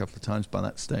Championship a couple of times by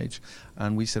that stage.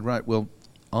 And we said, right, well,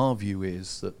 our view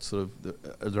is that sort of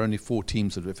there are only 4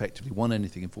 teams that have effectively won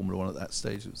anything in Formula One at that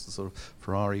stage. It was the sort of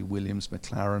Ferrari, Williams,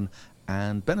 McLaren,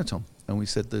 and Benetton. And we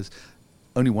said there's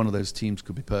only one of those teams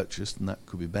could be purchased, and that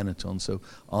could be Benetton. So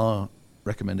our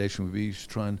recommendation would be you should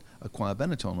try and acquire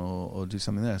Benetton or do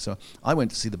something there. So I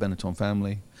went to see the Benetton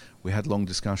family. We had long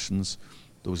discussions.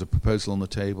 There was a proposal on the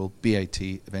table. BAT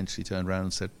eventually turned around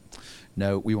and said,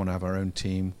 no, we want to have our own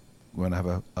team. We want to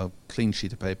have a clean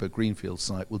sheet of paper, greenfield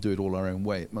site. We'll do it all our own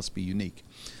way. It must be unique.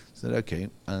 I said, okay.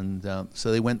 And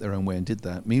so they went their own way and did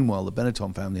that. Meanwhile, the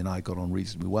Benetton family and I got on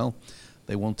reasonably well.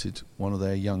 They wanted one of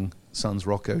their young sons,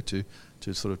 Rocco, to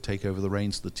sort of take over the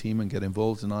reins of the team and get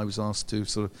involved, and I was asked to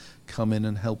sort of come in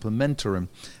and help and mentor him.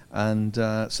 And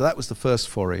so that was the first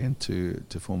foray into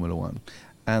Formula One.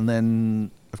 And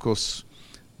then, of course,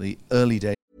 the early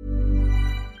days.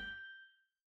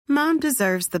 Mom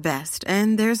deserves the best,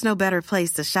 and there's no better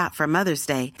place to shop for Mother's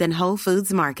Day than Whole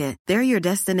Foods Market. They're your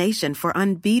destination for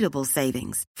unbeatable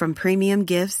savings, from premium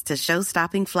gifts to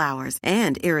show-stopping flowers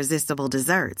and irresistible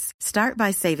desserts. Start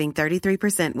by saving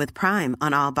 33% with Prime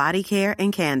on all body care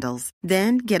and candles.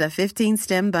 Then get a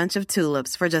 15-stem bunch of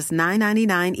tulips for just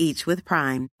 $9.99 each with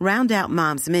Prime. Round out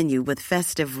Mom's menu with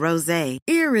festive rosé,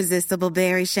 irresistible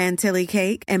berry chantilly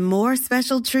cake, and more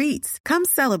special treats. Come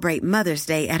celebrate Mother's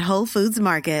Day at Whole Foods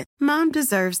Market. Mom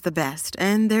deserves the best,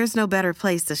 and there's no better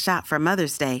place to shop for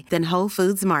Mother's Day than Whole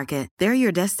Foods Market. They're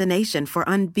your destination for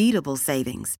unbeatable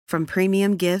savings, from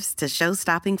premium gifts to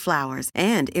show-stopping flowers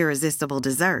and irresistible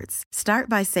desserts. Start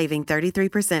by saving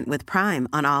 33% with Prime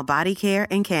on all body care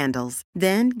and candles.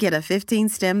 Then get a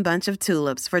 15-stem bunch of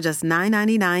tulips for just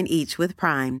 $9.99 each with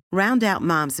Prime. Round out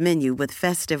Mom's menu with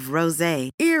festive rosé,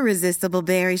 irresistible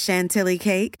berry chantilly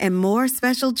cake, and more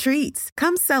special treats.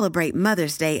 Come celebrate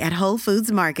Mother's Day at Whole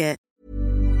Foods Market.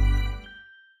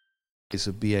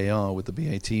 of BAR with the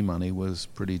BAT money was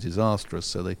pretty disastrous.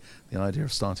 So the idea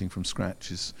of starting from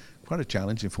scratch is quite a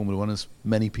challenge in Formula One, as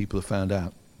many people have found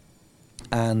out.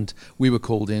 And we were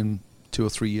called in 2 or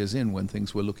 3 years in when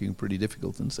things were looking pretty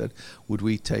difficult, and said, would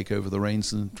we take over the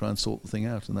reins and try and sort the thing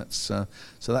out? And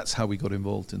that's how we got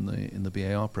involved in the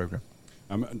BAR program.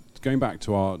 Going back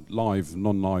to our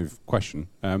non-live question,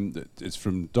 it's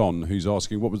from Don, who's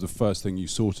asking, what was the first thing you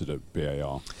sorted at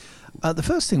BAR? The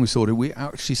first thing we sorted, we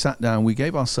actually sat down, we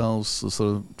gave ourselves a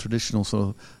sort of traditional sort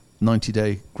of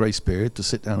 90-day grace period to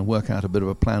sit down and work out a bit of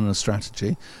a plan and a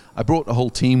strategy. I brought the whole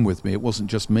team with me. It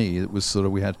wasn't just me. It was sort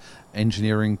of, we had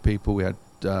engineering people, we had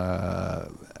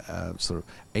sort of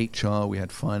HR, we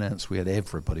had finance, we had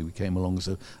everybody. We came along as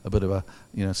a bit of a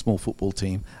small football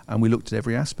team, and we looked at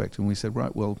every aspect, and we said,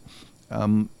 right, well,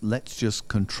 let's just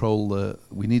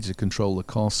we needed to control the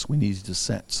costs, we needed to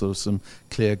set sort of some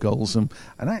clear goals, and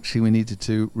actually we needed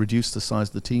to reduce the size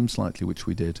of the team slightly, which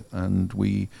we did, and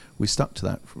we stuck to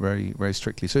that very, very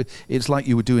strictly. So it's like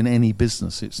you would do in any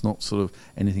business. It's not sort of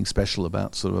anything special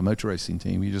about sort of a motor racing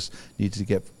team. You just needed to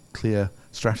get clear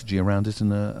strategy around it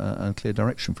and a clear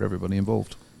direction for everybody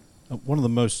involved. One of the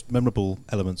most memorable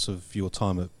elements of your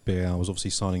time at BAR was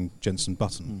obviously signing Jenson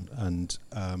Button, and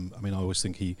I mean, I always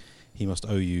think he must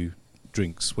owe you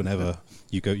drinks whenever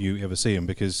you ever see him,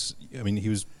 because I mean, he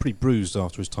was pretty bruised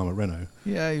after his time at Renault.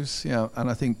 Yeah, he was. Yeah, and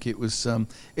I think it was a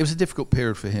difficult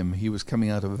period for him. He was coming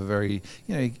out of a very,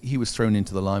 he was thrown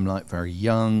into the limelight very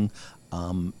young.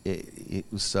 It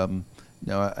was.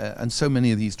 And so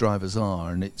many of these drivers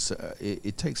are, and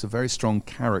it takes a very strong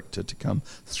character to come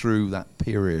through that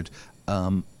period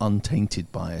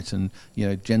untainted by it. And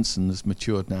Jenson has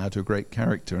matured now to a great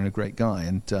character and a great guy.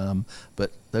 And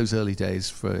but those early days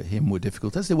for him were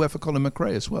difficult, as they were for Colin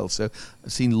McRae as well. So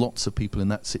I've seen lots of people in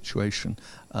that situation.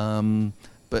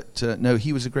 But no,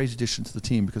 he was a great addition to the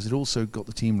team, because it also got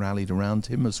the team rallied around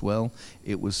him as well.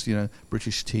 It was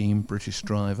British team, British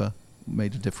driver.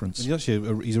 Made a difference. And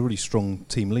he's a really strong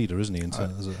team leader, isn't he? As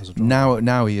a driver?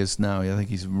 Now he is. Now I think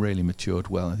he's really matured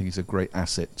well. I think he's a great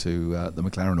asset to the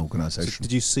McLaren organisation. So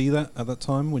did you see that at that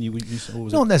time when you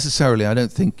Not necessarily. I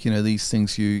don't think these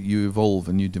things you evolve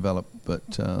and you develop.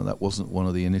 But that wasn't one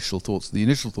of the initial thoughts. The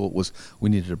initial thought was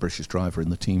we needed a British driver in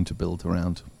the team to build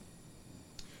around.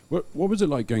 What was it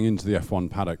like going into the F1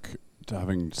 paddock, to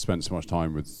having spent so much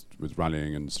time with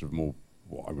rallying and sort of more,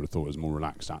 what I would have thought was more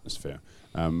relaxed atmosphere?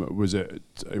 Was it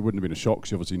wouldn't have been a shock,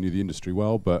 because you obviously knew the industry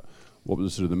well, but what were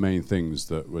sort of the main things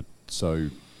that were so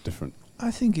different?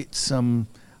 I think it's I've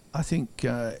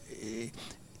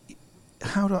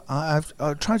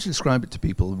tried to describe it to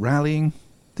people. Rallying,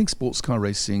 I think sports car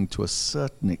racing to a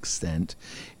certain extent,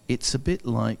 it's a bit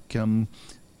like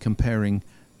comparing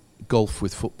golf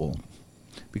with football.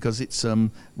 Because it's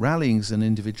rallying is an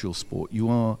individual sport.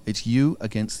 It's you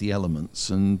against the elements,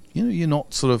 and you're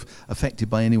not sort of affected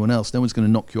by anyone else. No one's going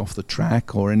to knock you off the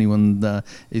track, or anyone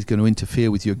is going to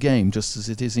interfere with your game, just as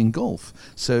it is in golf.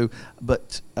 So,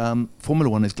 but Formula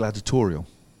One is gladiatorial,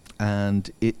 and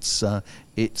it's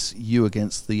you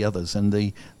against the others, and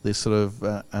the sort of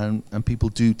and people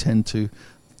do tend to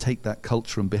take that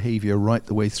culture and behaviour right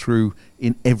the way through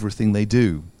in everything they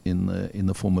do in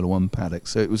the Formula One paddock.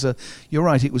 So it was you're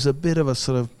right, it was a bit of a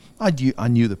sort of, I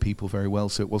knew the people very well,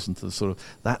 so it wasn't the sort of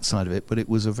that side of it, but it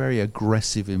was a very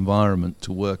aggressive environment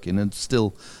to work in, and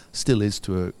still is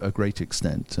to a great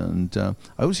extent. And I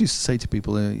always used to say to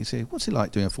people, you say, what's it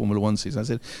like doing a Formula One season? I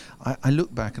said, I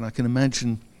look back and I can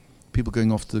imagine people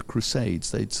going off to the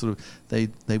Crusades. They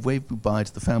wave goodbye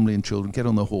to the family and children, get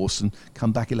on the horse and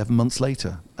come back 11 months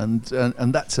later, and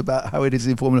that's about how it is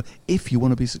in Formula, if you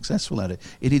want to be successful at it.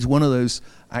 It is one of those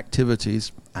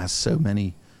activities, as so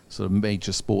many sort of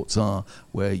major sports are,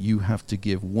 where you have to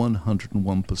give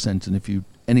 101%, and if you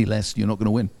any less, you're not going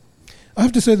to win. I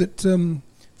have to say that from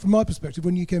my perspective,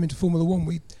 when you came into Formula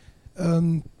One,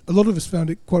 a lot of us found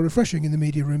it quite refreshing in the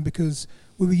media room, because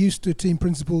we were used to team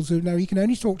principals who now you can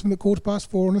only talk to them at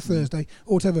 4:15 on a Thursday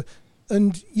or whatever.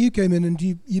 And you came in and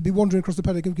you'd be wandering across the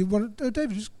paddock and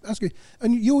David, just ask you.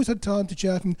 And you always had time to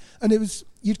chat, and it was,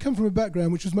 you'd come from a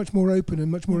background which was much more open and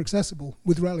much more accessible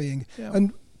with rallying. Yeah.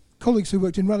 And colleagues who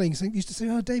worked in rallying used to say,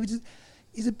 "Oh, David,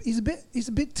 he's a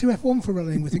bit too F1 for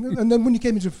rallying with him." And then when you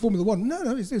came into Formula One,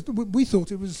 we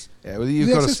thought it was. Yeah, well, you've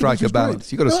got to strike a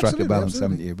balance. You've got to strike a balance,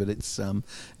 haven't you? But it's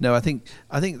no. I think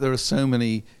there are so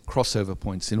many crossover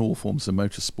points in all forms of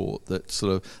motorsport that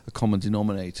sort of are common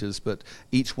denominators. But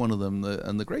each one of them,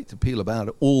 and the great appeal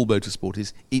about all motorsport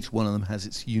is each one of them has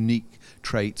its unique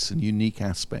traits and unique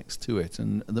aspects to it,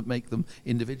 and that make them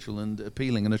individual and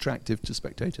appealing and attractive to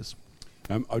spectators.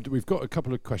 We've got a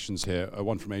couple of questions here,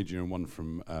 one from Adrian and one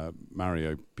from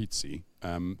Mario Pizzi,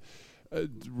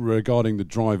 regarding the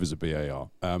drivers of BAR.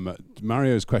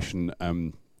 Mario's question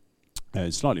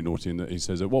is slightly naughty in that he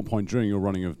says, at what point during your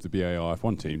running of the BAR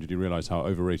F1 team did you realise how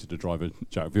overrated a driver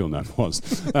Jacques Villeneuve was?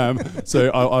 So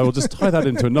I will just tie that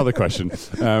into another question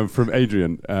from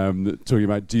Adrian, talking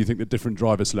about, do you think that different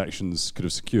driver selections could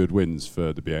have secured wins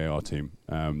for the BAR team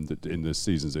in the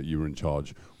seasons that you were in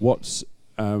charge?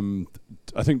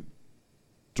 I think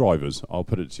drivers, I'll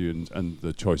put it to you, and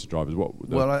the choice of drivers, what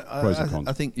the pros and cons?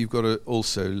 I think you've got to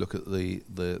also look at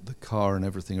the car and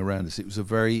everything around us. It was a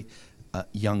very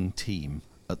young team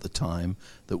at the time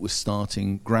that was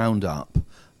starting ground up,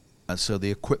 so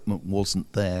the equipment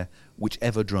wasn't there,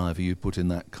 whichever driver you put in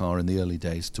that car in the early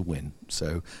days to win.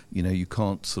 So, you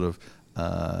can't sort of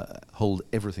hold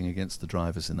everything against the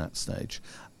drivers in that stage.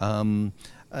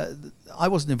 I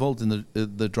wasn't involved in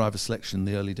the driver selection in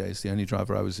the early days. The only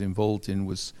driver I was involved in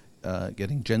was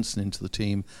getting Jensen into the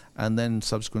team, and then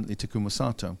subsequently Takuma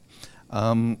Sato.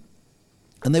 And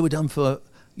they were done for,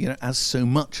 as so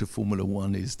much of Formula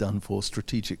One is done for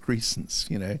strategic reasons.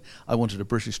 I wanted a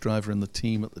British driver in the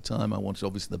team at the time. I wanted,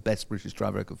 obviously, the best British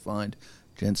driver I could find.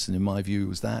 Jensen, in my view,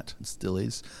 was that, and still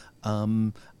is.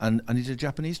 And I needed a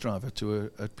Japanese driver to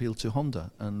appeal to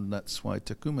Honda, and that's why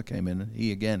Takuma came in. And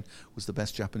he, again, was the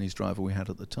best Japanese driver we had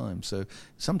at the time. So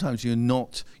sometimes you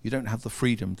don't have the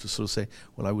freedom to sort of say,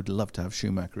 well, I would love to have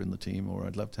Schumacher in the team, or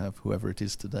I'd love to have whoever it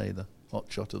is today, the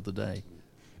hot shot of the day.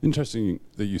 Interesting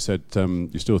that you said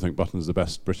you still think Button's the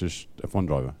best British F1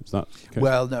 driver. Is that okay?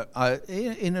 Well, no.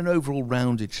 In an overall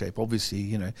rounded shape,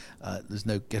 obviously, there's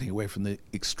no getting away from the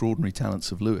extraordinary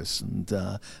talents of Lewis,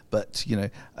 but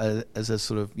as a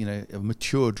sort of a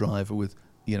mature driver with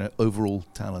overall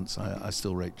talents, I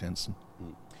still rate Jensen.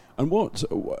 And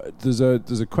there's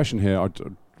a question here.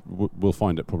 We'll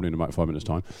find it probably in about 5 minutes'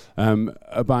 time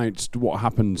about what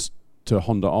happened to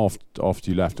Honda after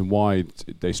you left and why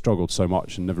they struggled so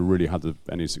much and never really had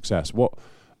any success.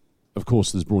 Of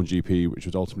course, there's Brawn GP, which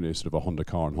was ultimately sort of a Honda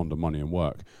car and Honda money and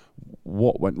work.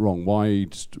 What went wrong? Why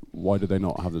did they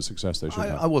not have the success they should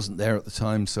have? I wasn't there at the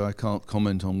time, so I can't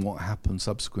comment on what happened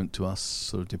subsequent to us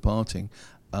sort of departing.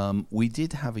 We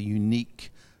did have a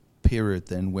unique period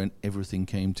then when everything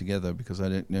came together, because I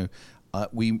don't know,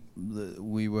 we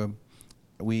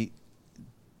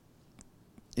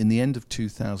in the end of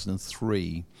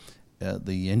 2003,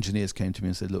 the engineers came to me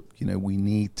and said, look, we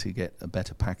need to get a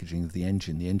better packaging of the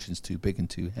engine. The engine's too big and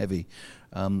too heavy.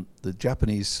 The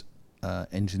Japanese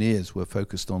engineers were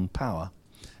focused on power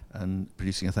and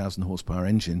producing a 1,000 horsepower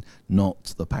engine,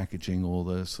 not the packaging or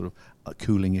the sort of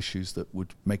cooling issues that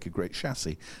would make a great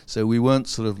chassis. So we weren't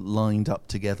sort of lined up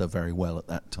together very well at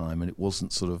that time, and it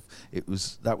wasn't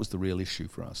that was the real issue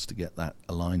for us, to get that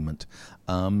alignment.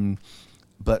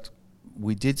 But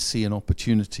we did see an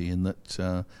opportunity in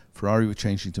that Ferrari were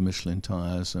changing to Michelin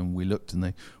tyres, and we looked and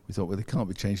we thought, well, they can't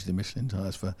be changing to Michelin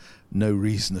tyres for no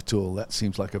reason at all. That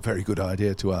seems like a very good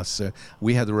idea to us. So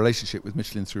we had a relationship with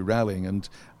Michelin through rallying,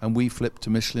 and we flipped to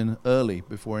Michelin early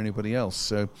before anybody else.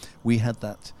 So we had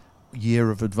that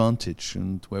year of advantage,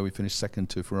 and where we finished second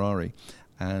to Ferrari.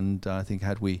 And I think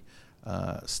had we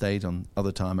stayed on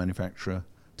other tyre manufacturer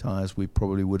tyres, we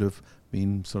probably would have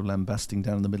been sort of lambasting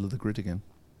down in the middle of the grid again.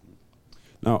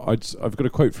 Now, I've got a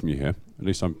quote from you here. At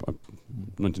least I'm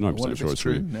 99% sure it's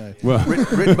true. No. Well,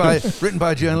 written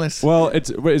by a journalist. Well, it's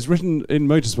written in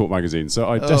Motorsport magazine, so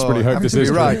I desperately hope this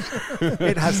is right.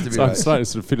 It has to be so right. I'm slightly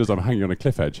sort of feel as I'm hanging on a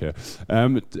cliff edge here.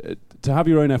 To have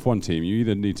your own F1 team, you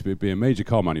either need to be a major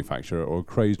car manufacturer or a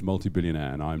crazed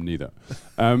multi-billionaire, and I'm neither.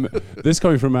 This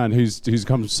coming from a man who's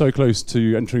come so close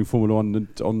to entering Formula One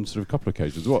on sort of a couple of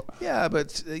occasions. What? Yeah,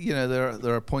 but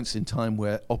there are points in time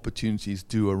where opportunities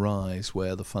do arise,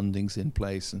 where the funding's in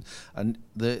place, and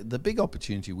the big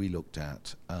opportunity we looked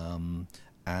at,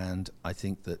 and I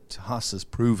think that Haas has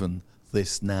proven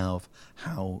this now of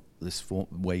how this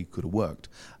way could have worked,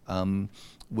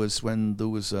 was when there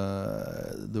was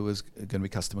going to be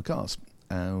customer cars,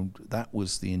 and that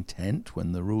was the intent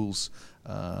when the rules,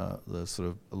 a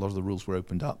lot of the rules were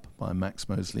opened up by Max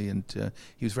Mosley, and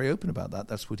he was very open about that.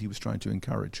 That's what he was trying to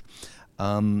encourage.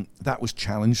 That was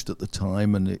challenged at the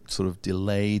time, and it sort of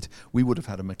delayed. We would have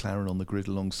had a McLaren on the grid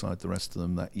alongside the rest of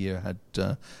them that year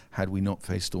had we not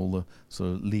faced all the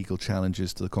sort of legal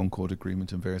challenges to the Concord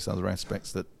Agreement and various other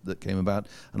aspects that came about,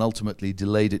 and ultimately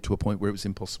delayed it to a point where it was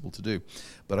impossible to do.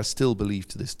 But I still believe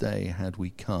to this day, had we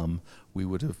come, we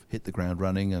would have hit the ground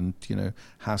running, and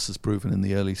Haas has proven in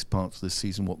the early parts of this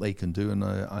season what they can do, and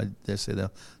I dare say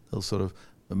they'll sort of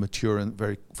mature and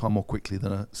far more quickly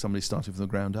than somebody starting from the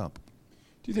ground up.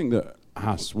 Do you think that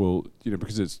Haas will,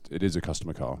 because it is a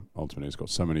customer car, ultimately, it's got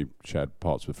so many shared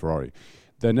parts with Ferrari,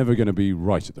 they're never going to be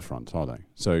right at the front, are they?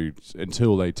 So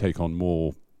until they take on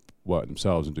more work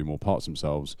themselves and do more parts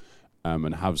themselves,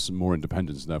 and have some more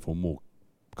independence and therefore more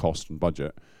cost and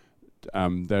budget,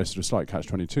 they're sort of slight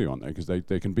catch-22, aren't they? Because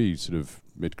they can be sort of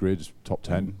mid-grid, top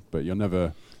 10, but you're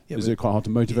never... is it quite hard to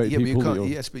motivate people?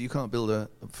 But you can't build a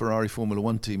Ferrari Formula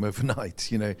One team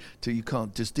overnight, you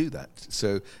can't just do that.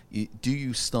 So do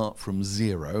you start from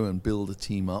zero and build a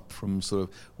team up from sort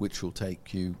of, which will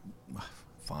take you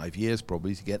 5 years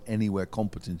probably to get anywhere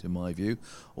competent, in my view,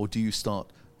 or do you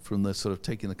start from the sort of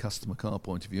taking the customer car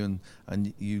point of view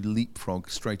and you leapfrog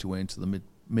straight away into the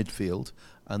midfield,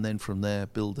 and then from there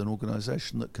build an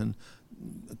organisation that can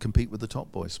compete with the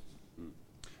top boys?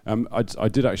 I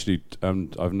did actually.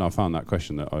 I've now found that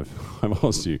question that I've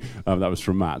asked you. That was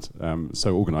from Matt.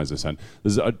 So organiser sent.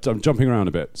 I'm jumping around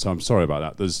a bit, so I'm sorry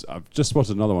about that. I've just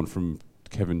spotted another one from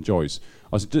Kevin Joyce.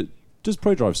 I said, does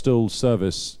ProDrive still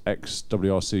service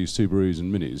ex-WRC Subarus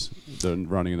and Minis that are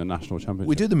running in the national championship?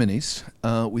 We do the Minis.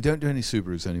 We don't do any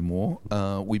Subarus anymore.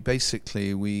 We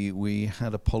basically we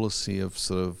had a policy of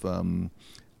sort of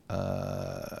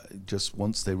just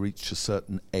once they reach a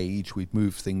certain age, we'd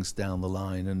move things down the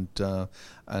line,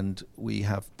 and we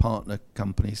have partner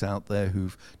companies out there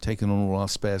who've taken on all our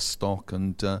spare stock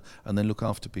and then look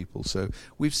after people. So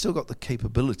we've still got the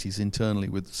capabilities internally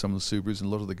with some of the Subarus, and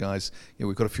a lot of the guys.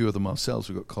 We've got a few of them ourselves.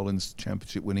 We've got Colin's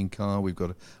championship winning car. We've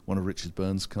got one of Richard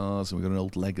Burns' cars, and we've got an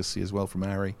old Legacy as well from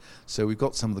Ari. So we've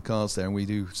got some of the cars there, and we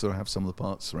do sort of have some of the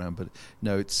parts around. But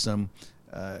no,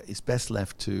 it's best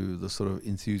left to the sort of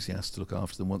enthusiasts to look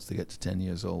after them once they get to 10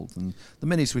 years old. And the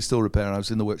Minis we still repair. I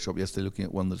was in the workshop yesterday looking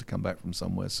at one that had come back from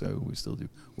somewhere, so we still do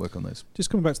work on those. Just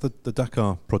coming back to the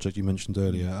Dakar project you mentioned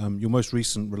earlier, your most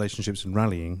recent relationships in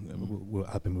rallying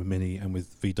have been with Mini and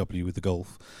with VW with the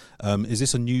Golf. Is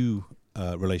this a new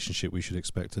relationship we should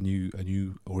expect, a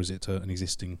new, or is it an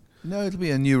existing? No, it'll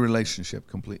be a new relationship,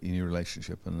 completely new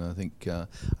relationship, and I think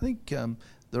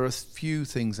there are a few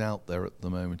things out there at the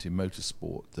moment in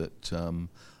motorsport that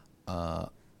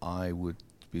I would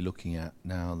be looking at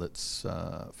now that's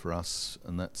for us,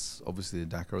 and that's obviously the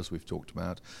Dakar, as we've talked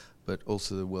about, but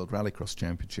also the World Rallycross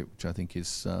Championship, which I think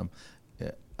is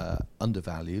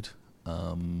undervalued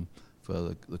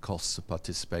for the costs of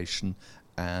participation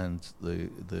and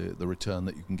the return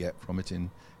that you can get from it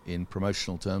in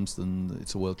promotional terms. Then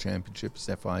it's a World Championship, it's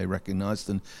FIA recognised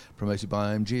and promoted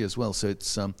by IMG as well. So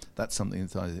it's that's something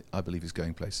that I believe is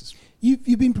going places.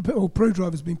 You've been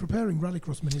ProDrive has been preparing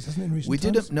Rallycross Minis, hasn't it, in recent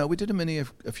times? We did a Mini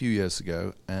a few years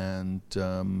ago, and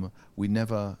we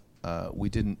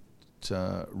didn't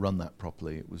run that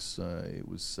properly. It was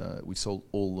we sold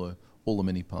all the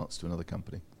Mini parts to another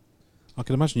company. I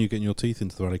can imagine you getting your teeth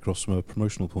into the Rallycross from a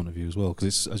promotional point of view as well, because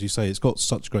it's, as you say, it's got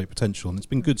such great potential and it's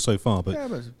been good so far. But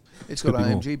it's got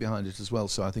IMG behind it as well,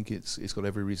 so I think it's got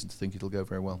every reason to think it'll go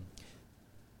very well.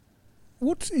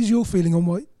 What is your feeling on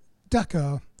what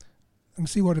Dakar? And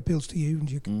see what appeals to you and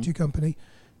to your company.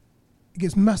 It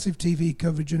gets massive TV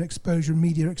coverage and exposure,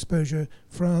 media exposure.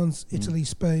 France, Italy,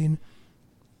 Spain.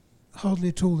 Hardly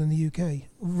at all in the UK.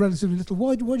 Relatively little.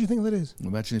 Why do you think that is?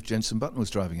 Imagine if Jenson Button was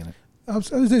driving in it.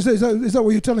 Is that what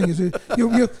you're telling us?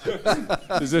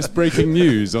 Is this breaking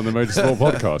news on the Motorsport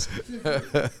podcast?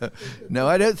 No,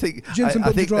 I don't think. I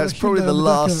think that's probably the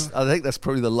last. I think that's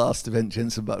probably the last event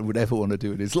Jenson Button would ever want to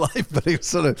do in his life. But it was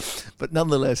sort of. But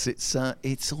nonetheless, it's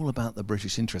all about the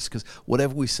British interest, because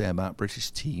whatever we say about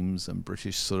British teams and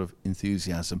British sort of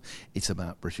enthusiasm, it's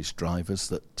about British drivers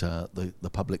that the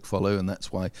public follow, and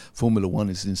that's why Formula One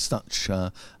is in such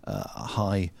a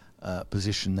high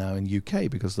position now in UK,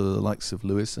 because of the likes of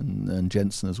Lewis and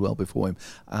Jenson as well before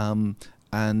him,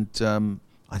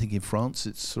 I think in France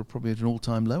it's sort of probably at an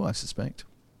all-time low, I suspect.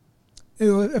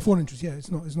 F1 interest, yeah,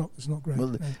 it's not great.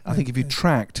 Well, I think if you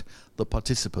tracked the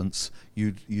participants,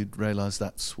 you'd realise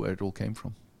that's where it all came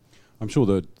from. I'm sure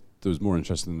that there was more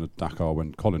interest in the Dakar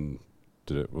when Colin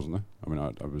did it, wasn't there? I mean,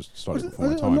 I was starting before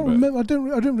my time. I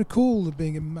don't recall there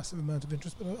being a massive amount of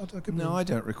interest, but I could. No, I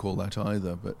don't recall that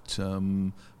either.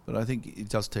 But I think it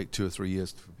does take 2 or 3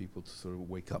 years for people to sort of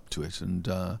wake up to it, and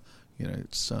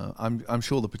it's. I'm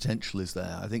sure the potential is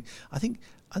there. I think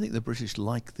the British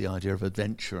like the idea of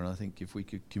adventure, and I think if we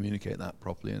could communicate that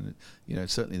properly, and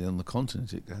certainly on the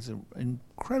continent, it has an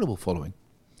incredible following.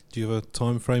 Do you have a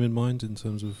time frame in mind in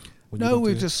terms of? No,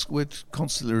 we're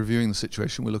constantly reviewing the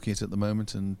situation. We're looking at it at the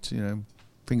moment, and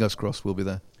fingers crossed we'll be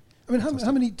there. I mean,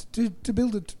 how many to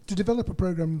develop a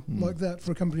program like that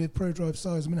for a company of ProDrive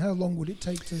size? I mean, how long would it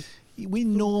take to? We're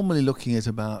normally looking at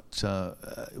about.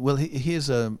 Here's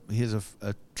a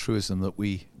truism that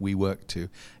we work to.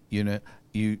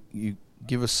 you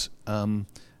give us £2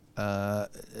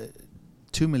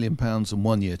 million in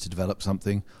 1 year to develop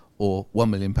something, or £1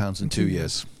 million in 2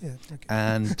 years. Yeah, okay.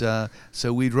 And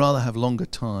so we'd rather have longer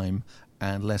time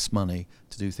and less money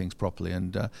to do things properly.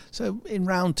 And so in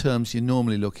round terms, you're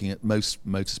normally looking at most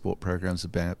motorsport programs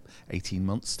about 18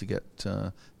 months to get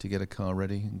a car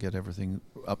ready and get everything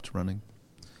up to running.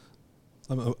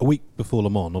 A week before Le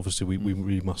Mans, obviously, we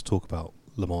really must talk about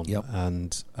Le Mans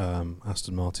and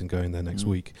Aston Martin going there next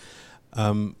week.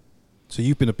 So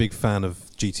you've been a big fan of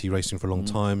GT racing for a long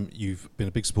time. You've been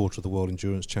a big supporter of the World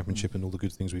Endurance Championship and all the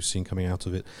good things we've seen coming out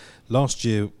of it. Last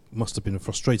year must have been a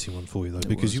frustrating one for you, though,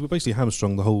 because you were basically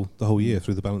hamstrung the whole year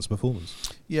through the balance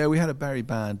performance. Yeah, we had a very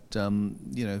bad.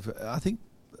 I think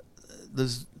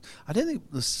I don't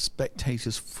think the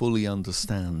spectators fully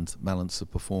understand balance of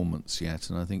performance yet,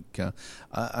 and I think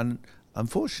and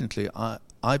unfortunately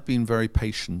I've been very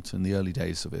patient in the early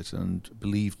days of it and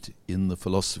believed in the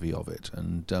philosophy of it.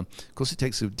 And, of course, it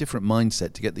takes a different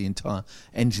mindset to get the entire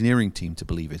engineering team to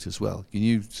believe it as well.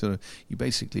 The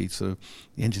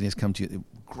engineers come to you,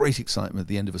 great excitement at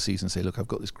the end of a season and say, look, I've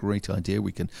got this great idea.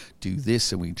 We can do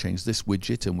this and we can change this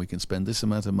widget and we can spend this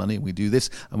amount of money and we do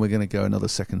this and we're going to go another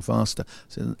second faster.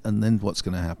 So, and then what's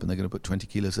going to happen? They're going to put 20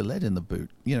 kilos of lead in the boot.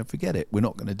 Forget it. We're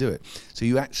not going to do it. So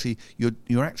you're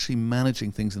actually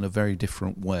managing things in a very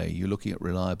different way. You're looking at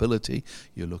reliability,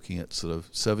 you're looking at sort of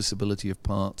serviceability of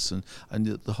parts, and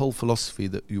the whole philosophy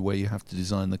where you have to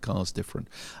design the cars different.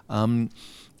 The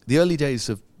early days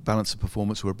of balance of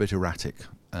performance were a bit erratic,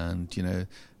 and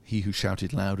he who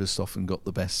shouted loudest often got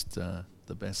the best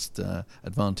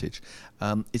advantage.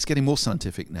 It's getting more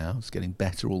scientific now. It's getting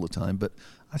better all the time, but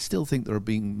I still think there are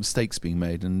mistakes being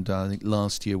made, and I think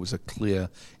last year was a clear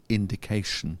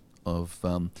indication of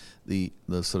the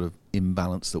sort of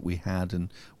imbalance that we had,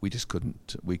 and we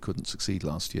couldn't succeed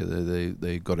last year.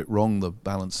 They got it wrong, the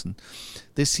balance, and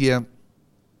this year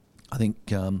I think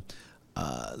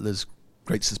there's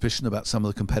great suspicion about some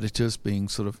of the competitors being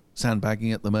sort of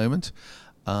sandbagging at the moment.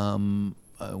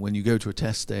 When you go to a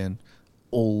test day and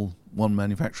all one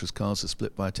manufacturer's cars are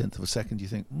split by 1/10 of a second, you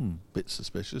think, bit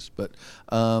suspicious. But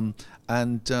the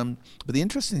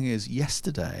interesting thing is,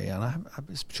 yesterday, and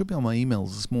it should be on my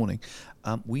emails this morning,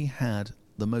 we had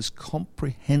the most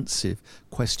comprehensive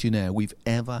questionnaire we've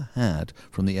ever had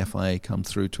from the FIA come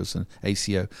through to us and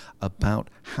ACO about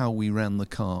how we ran the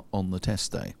car on the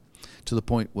test day. To the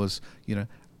point was,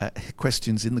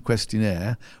 questions in the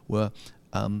questionnaire were,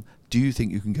 do you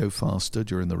think you can go faster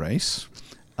during the race?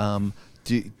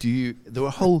 Do you? There were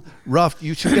a whole raft.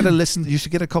 You should get a listen. You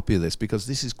should get a copy of this, because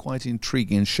this is quite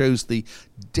intriguing and shows the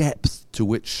depth to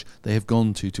which they have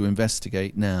gone to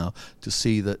investigate now, to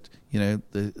see that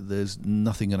there's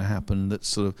nothing going to happen that's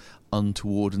sort of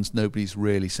untoward, and nobody's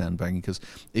really sandbagging. Because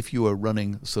if you were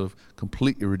running sort of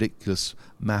completely ridiculous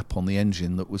map on the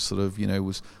engine that was sort of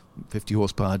was 50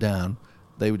 horsepower down,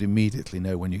 they would immediately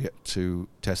know when you get to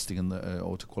testing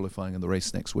or to qualifying in the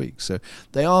race next week. So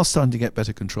they are starting to get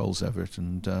better controls over it,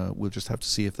 and we'll just have to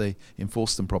see if they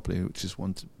enforce them properly, which is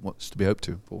what's to be hoped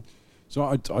to, Paul. So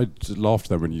I laughed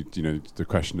there when the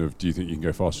question of, do you think you can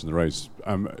go faster in the race?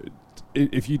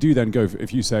 If you do then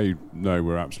if you say no,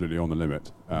 we're absolutely on the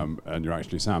limit, and you're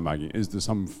actually sandbagging, is there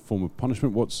some form of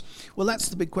punishment? Well, that's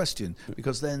the big question,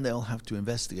 because then they'll have to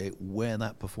investigate where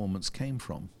that performance came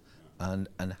from.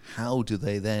 And how do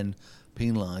they then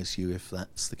penalise you if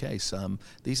that's the case?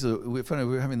 We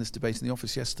were having this debate in the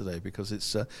office yesterday, because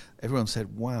it's everyone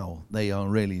said, "Wow, they are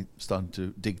really starting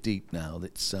to dig deep now."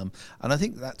 It's and I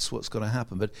think that's what's going to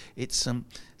happen. But it's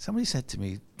somebody said to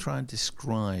me, try and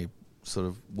describe sort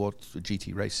of what the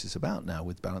GT race is about now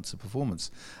with balance of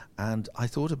performance, and I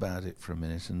thought about it for a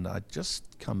minute, and I'd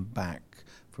just come back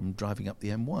from driving up the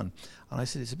M1, and I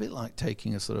said it's a bit like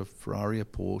taking a sort of Ferrari, a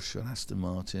Porsche, an Aston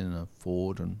Martin, a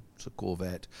Ford and a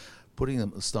Corvette, putting them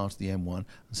at the start of the M1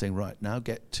 and saying, right, now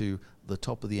get to the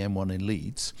top of the M1 in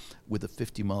Leeds with a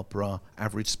 50 mile per hour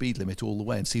average speed limit all the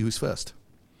way and see who's first.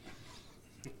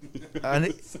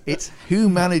 And it's who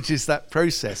manages that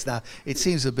process. Now, it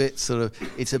seems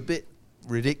it's a bit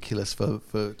ridiculous for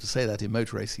to say that in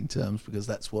motor racing terms, because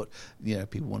that's what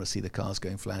people want to see, the cars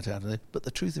going flat out. But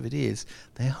the truth of it is,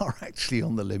 they are actually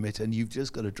on the limit, and you've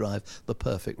just got to drive the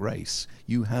perfect race.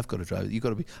 You have got to drive. You've got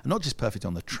to be not just perfect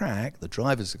on the track. The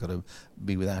drivers have got to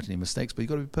be without any mistakes, but you've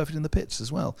got to be perfect in the pits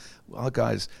as well. Our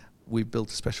guys, we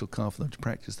built a special car for them to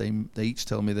practice. They each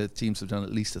tell me their teams have done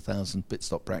at least 1,000 pit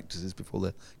stop practices before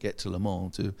they get to Le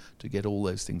Mans to get all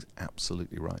those things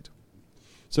absolutely right.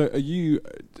 So are you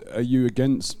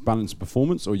against balance of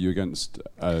performance, or are you against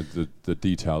the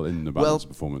detail in the balance of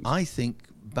performance? I think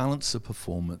balance of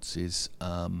performance is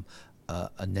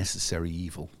a necessary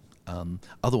evil.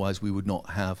 Otherwise, we would not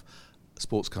have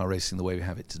sports car racing the way we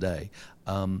have it today.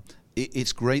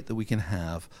 It's great that we can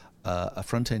have a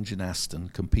front-engine Aston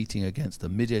competing against a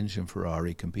mid-engine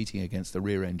Ferrari, competing against a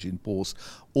rear-engine Porsche,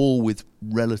 all with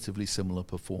relatively similar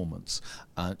performance.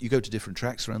 You go to different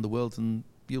tracks around the world and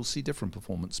you'll see different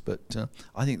performance, but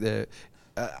I think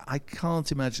I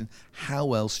can't imagine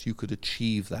how else you could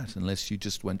achieve that unless you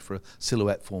just went for a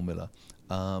silhouette formula.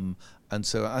 And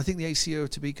so I think the ACO are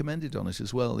to be commended on it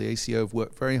as well. The ACO have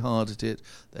worked very hard at it.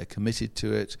 They're committed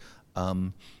to it.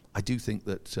 I do think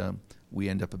that we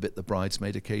end up a bit the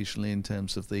bridesmaid occasionally in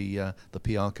terms of the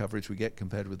PR coverage we get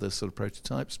compared with the sort of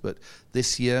prototypes. But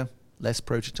this year, less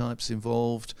prototypes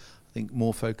involved. I think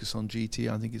more focus on GT.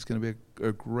 I think it's going to be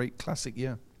a great classic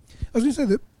year. I was going to say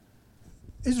that,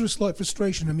 is there a slight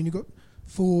frustration? I mean, you've got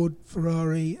Ford,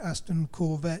 Ferrari, Aston,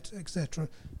 Corvette, etc.,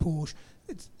 Porsche.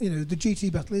 It's, the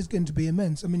GT battle is going to be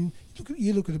immense. I mean,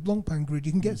 you look at a Blancpain grid,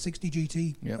 you can get 60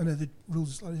 GT. Yep. I know the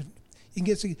rules are slightly different. You can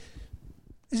get 60.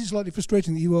 Is it slightly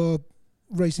frustrating that you are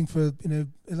racing for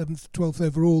 11th, 12th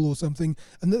overall or something,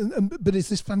 but it's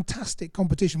this fantastic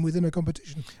competition within a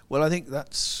competition? Well, I think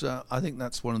that's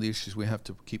one of the issues we have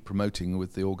to keep promoting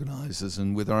with the organisers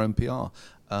and with our own PR.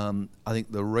 I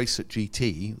think the race at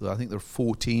GT, I think there are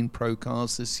 14 pro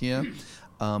cars this year.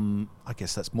 I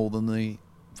guess that's far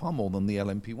more than the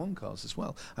LMP1 cars as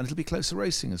well, and it'll be closer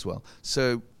racing as well.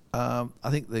 So I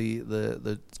think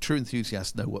the true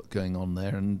enthusiasts know what's going on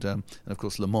there, and of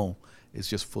course Le Mans is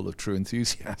just full of true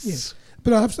enthusiasts. Yes,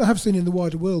 but I have seen in the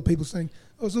wider world people saying,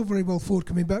 "Oh, it's all very well Ford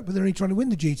coming back, but they're only trying to win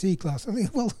the GT class." I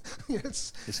think, well,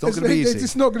 it's not going to be easy.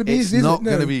 It's not going to be easy. It's not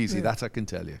going to be easy. That I can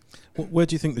tell you. Where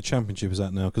do you think the championship is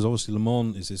at now? Because obviously Le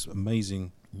Mans is this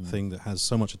amazing thing that has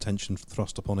so much attention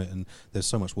thrust upon it, and there's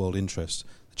so much world interest.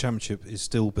 The championship is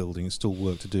still building; it's still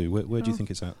work to do. Where do you think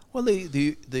it's at? Well,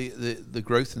 the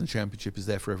growth in the championship is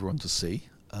there for everyone to see.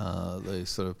 The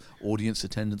sort of audience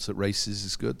attendance at races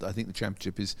is good. I think the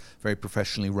championship is very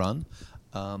professionally run.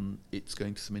 It's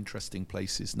going to some interesting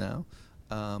places now.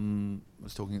 I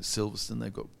was talking at Silverstone.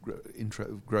 They've got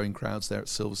growing crowds there at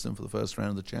Silverstone for the first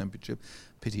round of the championship.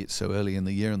 Pity it's so early in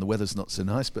the year and the weather's not so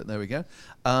nice, but there we go.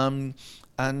 We're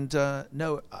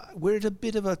at a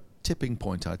bit of a tipping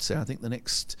point, I'd say. I think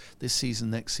next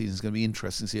season is going to be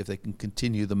interesting to see if they can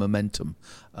continue the momentum.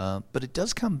 But it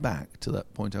does come back to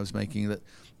that point I was making, that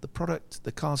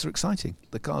the cars are exciting,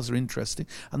 the cars are interesting,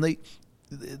 and the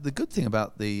good thing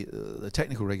about the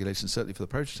technical regulations, certainly for the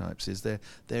prototypes, is they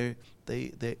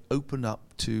open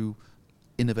up to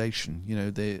innovation.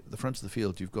 The front of the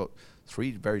field, you've got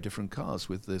 3 very different cars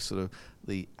with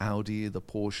the Audi, the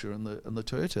Porsche, and the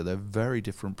Toyota. They're very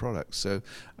different products. So,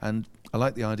 and I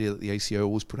like the idea that the ACO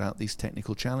always put out these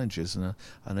technical challenges and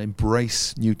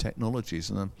embrace new technologies.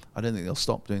 And I don't think they'll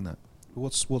stop doing that.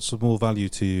 What's of more value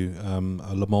to you,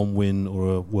 a Le Mans win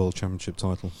or a World Championship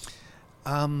title?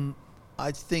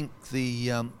 I think at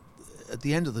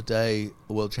the end of the day,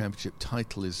 a World Championship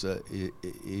title is a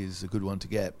good one to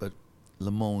get, but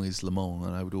Le Mans is Le Mans,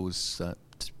 and I would always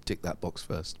tick that box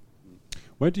first.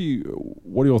 What are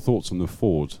your thoughts on the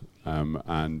Ford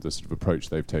and the sort of approach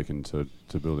they've taken to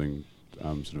building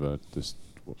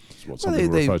what some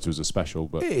people refer to as a special?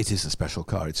 But it is a special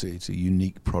car. It's a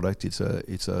unique product. It's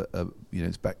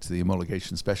back to the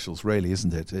homologation specials, really,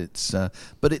 isn't it?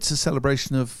 But it's a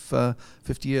celebration of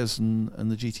 50 years and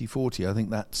the GT40. I think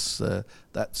that's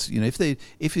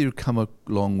if you come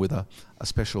along with a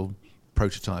special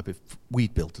prototype, if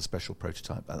we'd built a special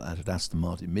prototype at Aston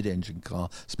Martin mid-engine car,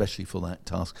 especially for that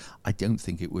task, I don't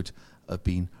think it would have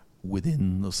been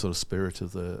within the sort of spirit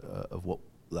of what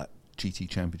that GT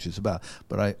Championship is about.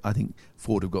 But I think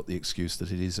Ford have got the excuse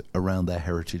that it is around their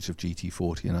heritage of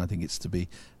GT40, and I think it's to be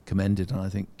commended. And I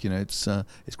think it's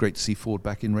great to see Ford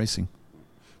back in racing.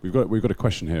 We've got a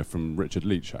question here from Richard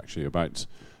Leach actually about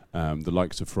the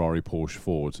likes of Ferrari, Porsche,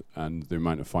 Ford, and the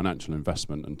amount of financial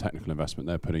investment and technical investment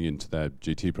they're putting into their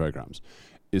GT programs.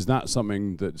 Is that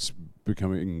something that's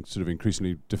becoming sort of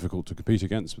increasingly difficult to compete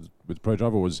against with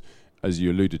ProDrive, or was, as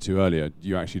you alluded to earlier,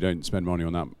 you actually don't spend money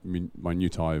on that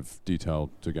minutiae of detail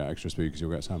to get extra speed because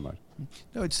you'll get sound mode?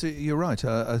 No, you're right.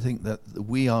 I think that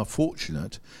we are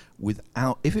fortunate.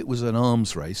 If it was an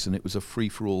arms race and it was a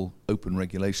free-for-all open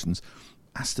regulations,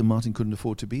 Aston Martin couldn't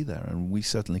afford to be there, and we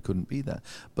certainly couldn't be there.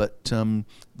 But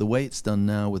the way it's done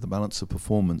now with the balance of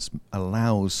performance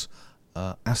allows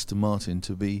Aston Martin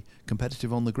to be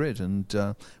competitive on the grid,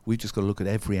 and we've just got to look at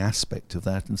every aspect of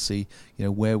that and see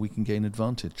where we can gain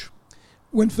advantage.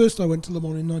 When first I went to Le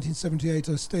Mans in 1978,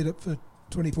 I stayed up for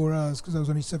 24 hours because I was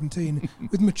only 17.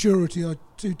 With maturity, I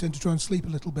too tend to try and sleep a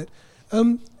little bit.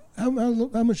 How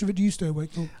much of it do you stay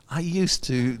awake for? I used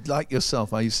to, like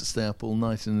yourself, I used to stay up all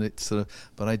night, and it's sort of.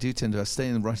 But I do tend to. I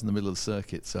stay right in the middle of the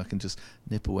circuit, so I can just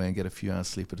nip away and get a few hours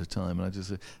sleep at a time. And I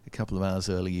just a couple of hours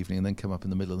early evening, and then come up in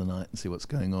the middle of the night and see what's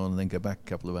going on, and then go back a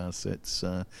couple of hours. So it's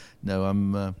no,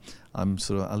 I'm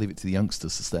sort of. I leave it to the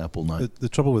youngsters to stay up all night. The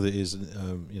trouble with it is,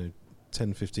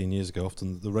 10, 15 years ago,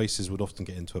 often the races would often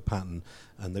get into a pattern,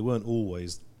 and they weren't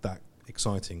always that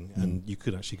exciting, and you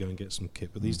could actually go and get some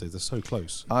kit, but these days they're so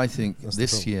close. I think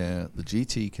this year, the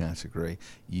GT category,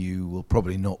 you will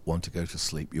probably not want to go to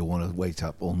sleep. You'll want to wait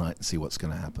up all night and see what's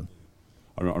going to happen.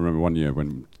 I remember one year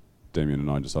when Damien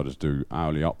and I decided to do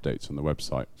hourly updates on the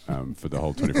website for the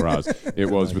whole 24 hours. It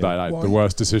was without the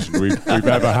worst decision we've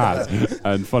ever had.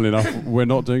 And funnily enough, we're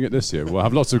not doing it this year. We'll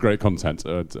have lots of great content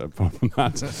apart from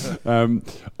that.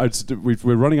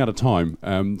 We're running out of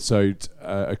time. So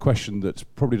a question that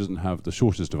probably doesn't have the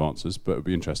shortest of answers, but it'll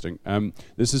be interesting.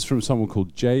 This is from someone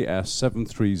called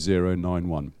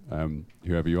JS73091.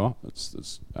 Whoever you are,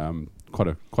 that's quite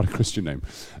a Christian name.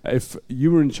 If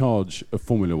you were in charge of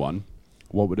Formula One,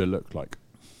 what would it look like?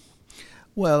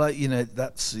 Well,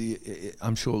 that's.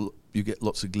 I'm sure you get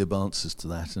lots of glib answers to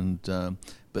that, and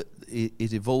but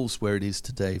it evolves where it is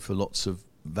today for lots of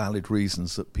valid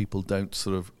reasons that people don't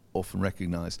sort of often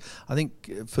recognise. I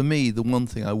think for me, the one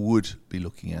thing I would be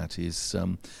looking at is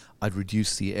I'd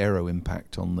reduce the aero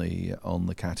impact on the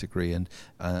category and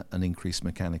increase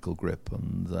mechanical grip,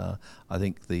 and I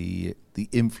think the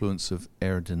influence of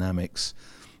aerodynamics.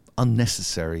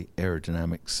 Unnecessary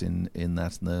aerodynamics in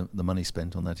that, and the money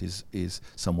spent on that is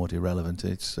somewhat irrelevant.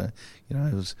 It's I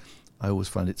always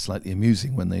find it slightly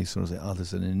amusing when they sort of say,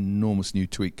 there's an enormous new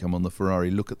tweak come on the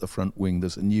Ferrari. Look at the front wing.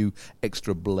 There's a new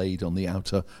extra blade on the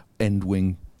outer end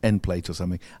wing end plate or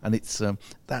something. And it's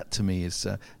that to me is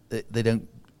they don't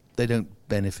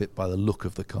benefit by the look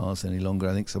of the cars any longer.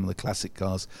 I think some of the classic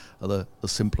cars are the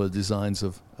simpler designs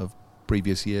of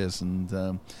previous years,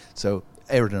 and so.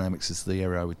 Aerodynamics is the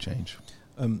area I would change.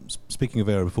 Speaking of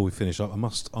aero, before we finish up, I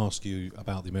must ask you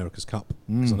about the America's Cup,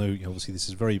 because I know obviously this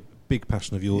is a very big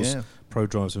passion of yours. Yeah.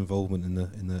 ProDrive's involvement in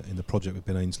the project with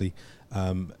Ben Ainsley.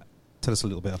 Tell us a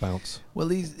little bit about. Well,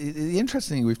 the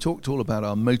interesting thing, we've talked all about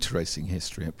our motor racing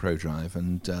history at ProDrive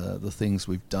and the things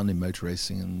we've done in motor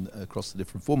racing and across the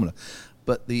different formula.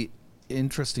 But the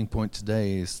interesting point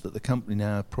today is that the company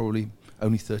now probably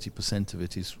only 30% of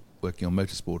it is working on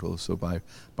motorsport also by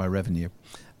revenue,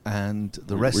 and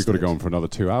the rest. We've got to go on for another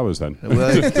 2 hours then.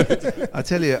 Well, I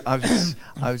tell you, I've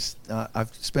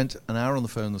spent an hour on the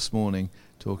phone this morning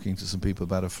talking to some people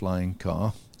about a flying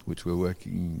car, which we're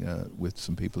working with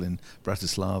some people in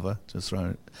Bratislava to try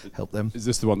and help them. Is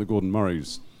this the one that Gordon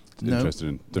Murray's interested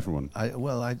in? Different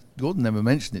one. Gordon never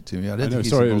mentioned it to me.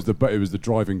 Sorry, it was the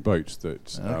driving boat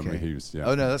that he was. Yeah.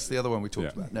 Oh no, that's the other one we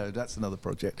talked about. No, that's another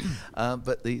project.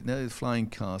 But the flying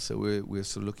car. So we're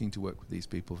sort of looking to work with these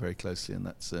people very closely, and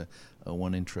that's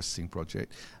one interesting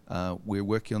project. We're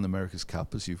working on the America's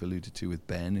Cup, as you've alluded to, with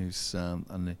Ben, who's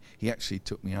and he actually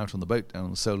took me out on the boat down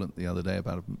on the Solent the other day,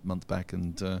 about a month back,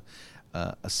 and.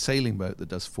 A sailing boat that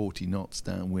does 40 knots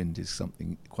downwind is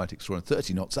something quite extraordinary.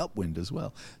 30 knots upwind as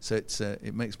well. So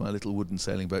it makes my little wooden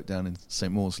sailing boat down in St.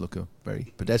 Maur's look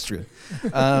very pedestrian.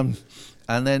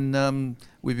 And then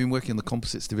we've been working on the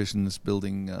composites division,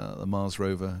 building the Mars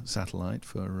rover satellite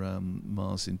for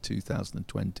Mars in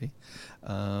 2020.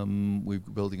 We're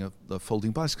building the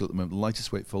folding bicycle at the moment, the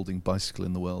lightest weight folding bicycle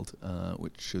in the world,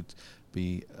 which should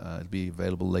be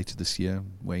available later this year,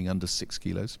 weighing under 6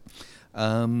 kilos.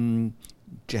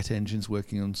 Jet engines,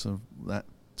 working on some of that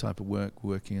type of work,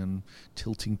 working on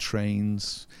tilting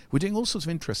trains. We're doing all sorts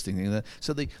of interesting things there.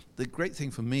 So the great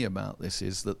thing for me about this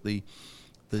is that the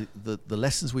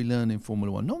lessons we learn in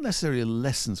Formula One, not necessarily the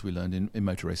lessons we learned in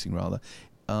motor racing rather,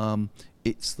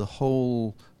 it's the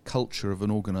whole culture of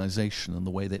an organisation and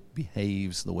the way that it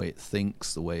behaves, the way it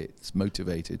thinks, the way it's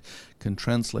motivated, can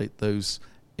translate those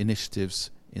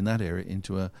initiatives in that area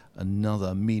into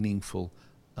another meaningful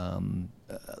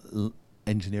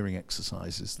engineering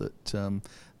exercises that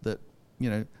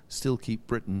still keep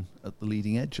Britain at the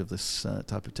leading edge of this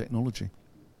type of technology.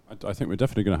 I think we're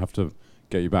definitely going to have to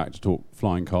get you back to talk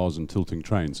flying cars and tilting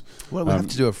trains. Well, we'll have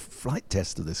to do a flight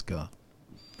test of this car.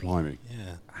 Blimey.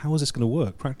 Yeah. How is this going to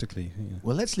work practically? Yeah.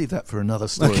 Well, let's leave that for another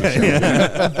story.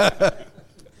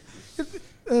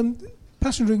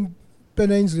 Passengering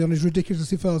Ben Ainsley on his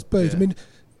ridiculously fast boat. Yeah. I mean,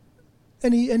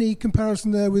 any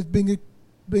comparison there with being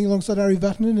alongside Ari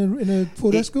Vatanen in a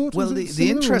Ford Escort? Well,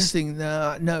 the interesting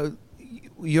no.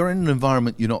 you're in an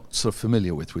environment you're not sort of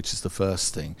familiar with, which is the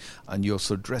first thing, and you're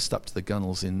sort of dressed up to the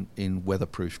gunnels in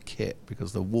weatherproof kit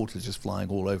because the water's just flying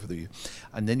all over you,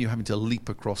 and then you're having to leap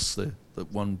across the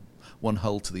one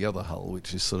hull to the other hull,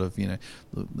 which is sort of,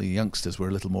 the youngsters were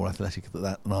a little more athletic at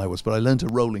that than I was, but I learned a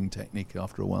rolling technique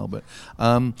after a while. But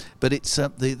it's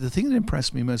the thing that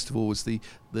impressed me most of all was the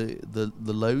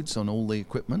loads on all the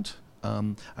equipment.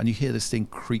 And you hear this thing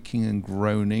creaking and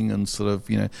groaning and sort of,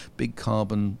 big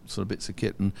carbon sort of bits of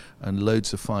kit and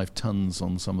loads of 5 tons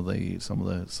on some of the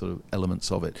sort of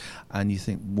elements of it. And you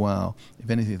think, wow, if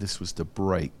anything of this was to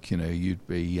break,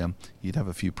 you'd have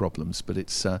a few problems. But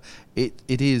it's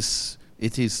it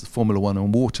is Formula One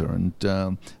on water, and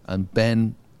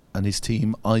Ben and his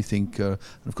team, I think, and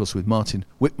of course with Martin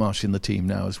Whitmarsh in the team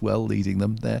now as well, leading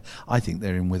them there, I think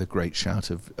they're in with a great shout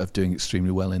of doing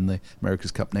extremely well in the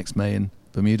America's Cup next May in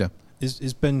Bermuda.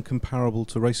 Is Ben comparable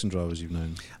to racing drivers you've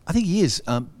known? I think he is.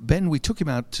 Ben, we took him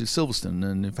out to Silverstone,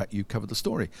 and in fact you covered the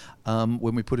story,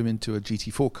 when we put him into a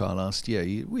GT4 car last year.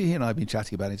 He and I have been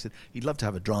chatting about it. He said he'd love to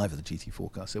have a drive of the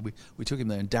GT4 car, so we took him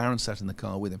there, and Darren sat in the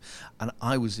car with him, and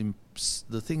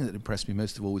the thing that impressed me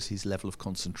most of all was his level of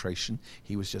concentration.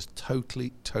 He was just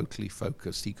totally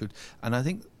focused. And I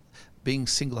think being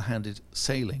single-handed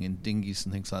sailing in dinghies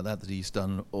and things like that he's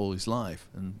done all his life,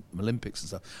 and Olympics and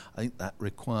stuff, I think that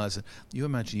requires you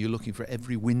imagine you're looking for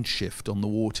every wind shift on the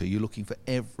water, you're looking for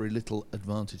every little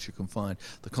advantage you can find.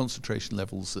 The concentration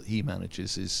levels that he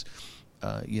manages is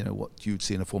what you'd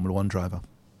see in a Formula One driver.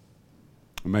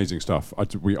 Amazing stuff.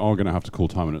 We are going to have to call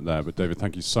time on it there, but David,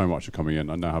 thank you so much for coming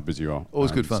in. I know how busy you are.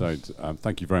 Always good fun. So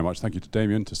thank you very much. Thank you to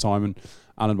Damien, to Simon,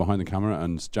 Alan behind the camera,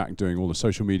 and Jack doing all the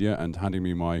social media and handing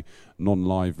me my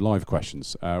live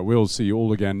questions. We'll see you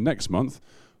all again next month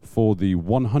for the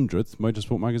 100th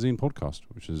Motorsport Magazine podcast,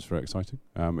 which is very exciting.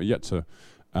 Yet to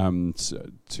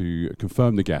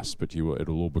confirm the guests, but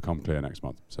it'll all become clear next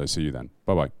month. So see you then.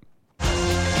 Bye-bye.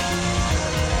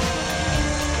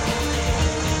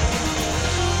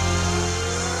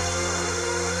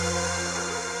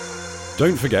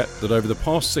 Don't forget that over the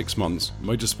past 6 months,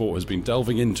 Motorsport has been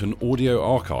delving into an audio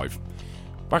archive.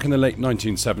 Back in the late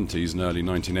 1970s and early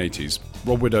 1980s,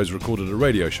 Rob Widdows recorded a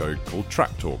radio show called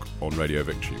Track Talk on Radio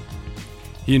Victory.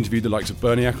 He interviewed the likes of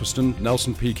Bernie Ecclestone,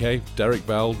 Nelson Piquet, Derek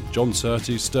Bell, John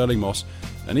Surtees, Sterling Moss,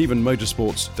 and even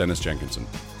Motorsport's Dennis Jenkinson.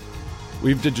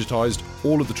 We've digitised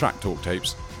all of the Track Talk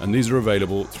tapes, and these are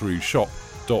available through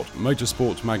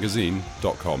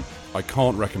shop.motorsportmagazine.com. I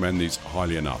can't recommend these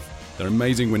highly enough. They're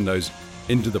amazing windows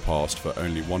into the past for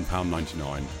only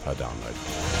 £1.99 per download.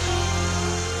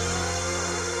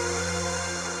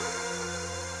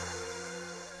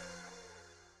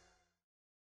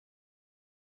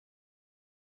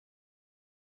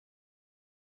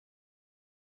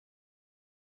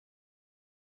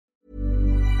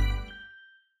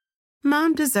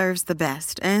 Mom deserves the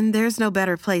best, and there's no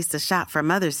better place to shop for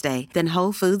Mother's Day than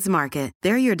Whole Foods Market.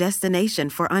 They're your destination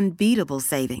for unbeatable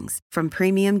savings, from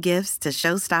premium gifts to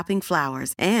show-stopping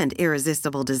flowers and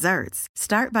irresistible desserts.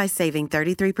 Start by saving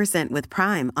 33% with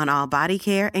Prime on all body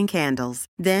care and candles.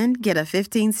 Then get a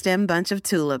 15-stem bunch of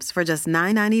tulips for just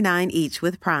 $9.99 each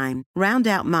with Prime. Round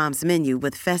out Mom's menu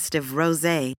with festive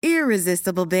rosé,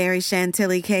 irresistible berry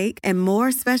chantilly cake, and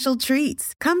more special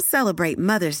treats. Come celebrate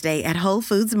Mother's Day at Whole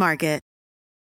Foods Market.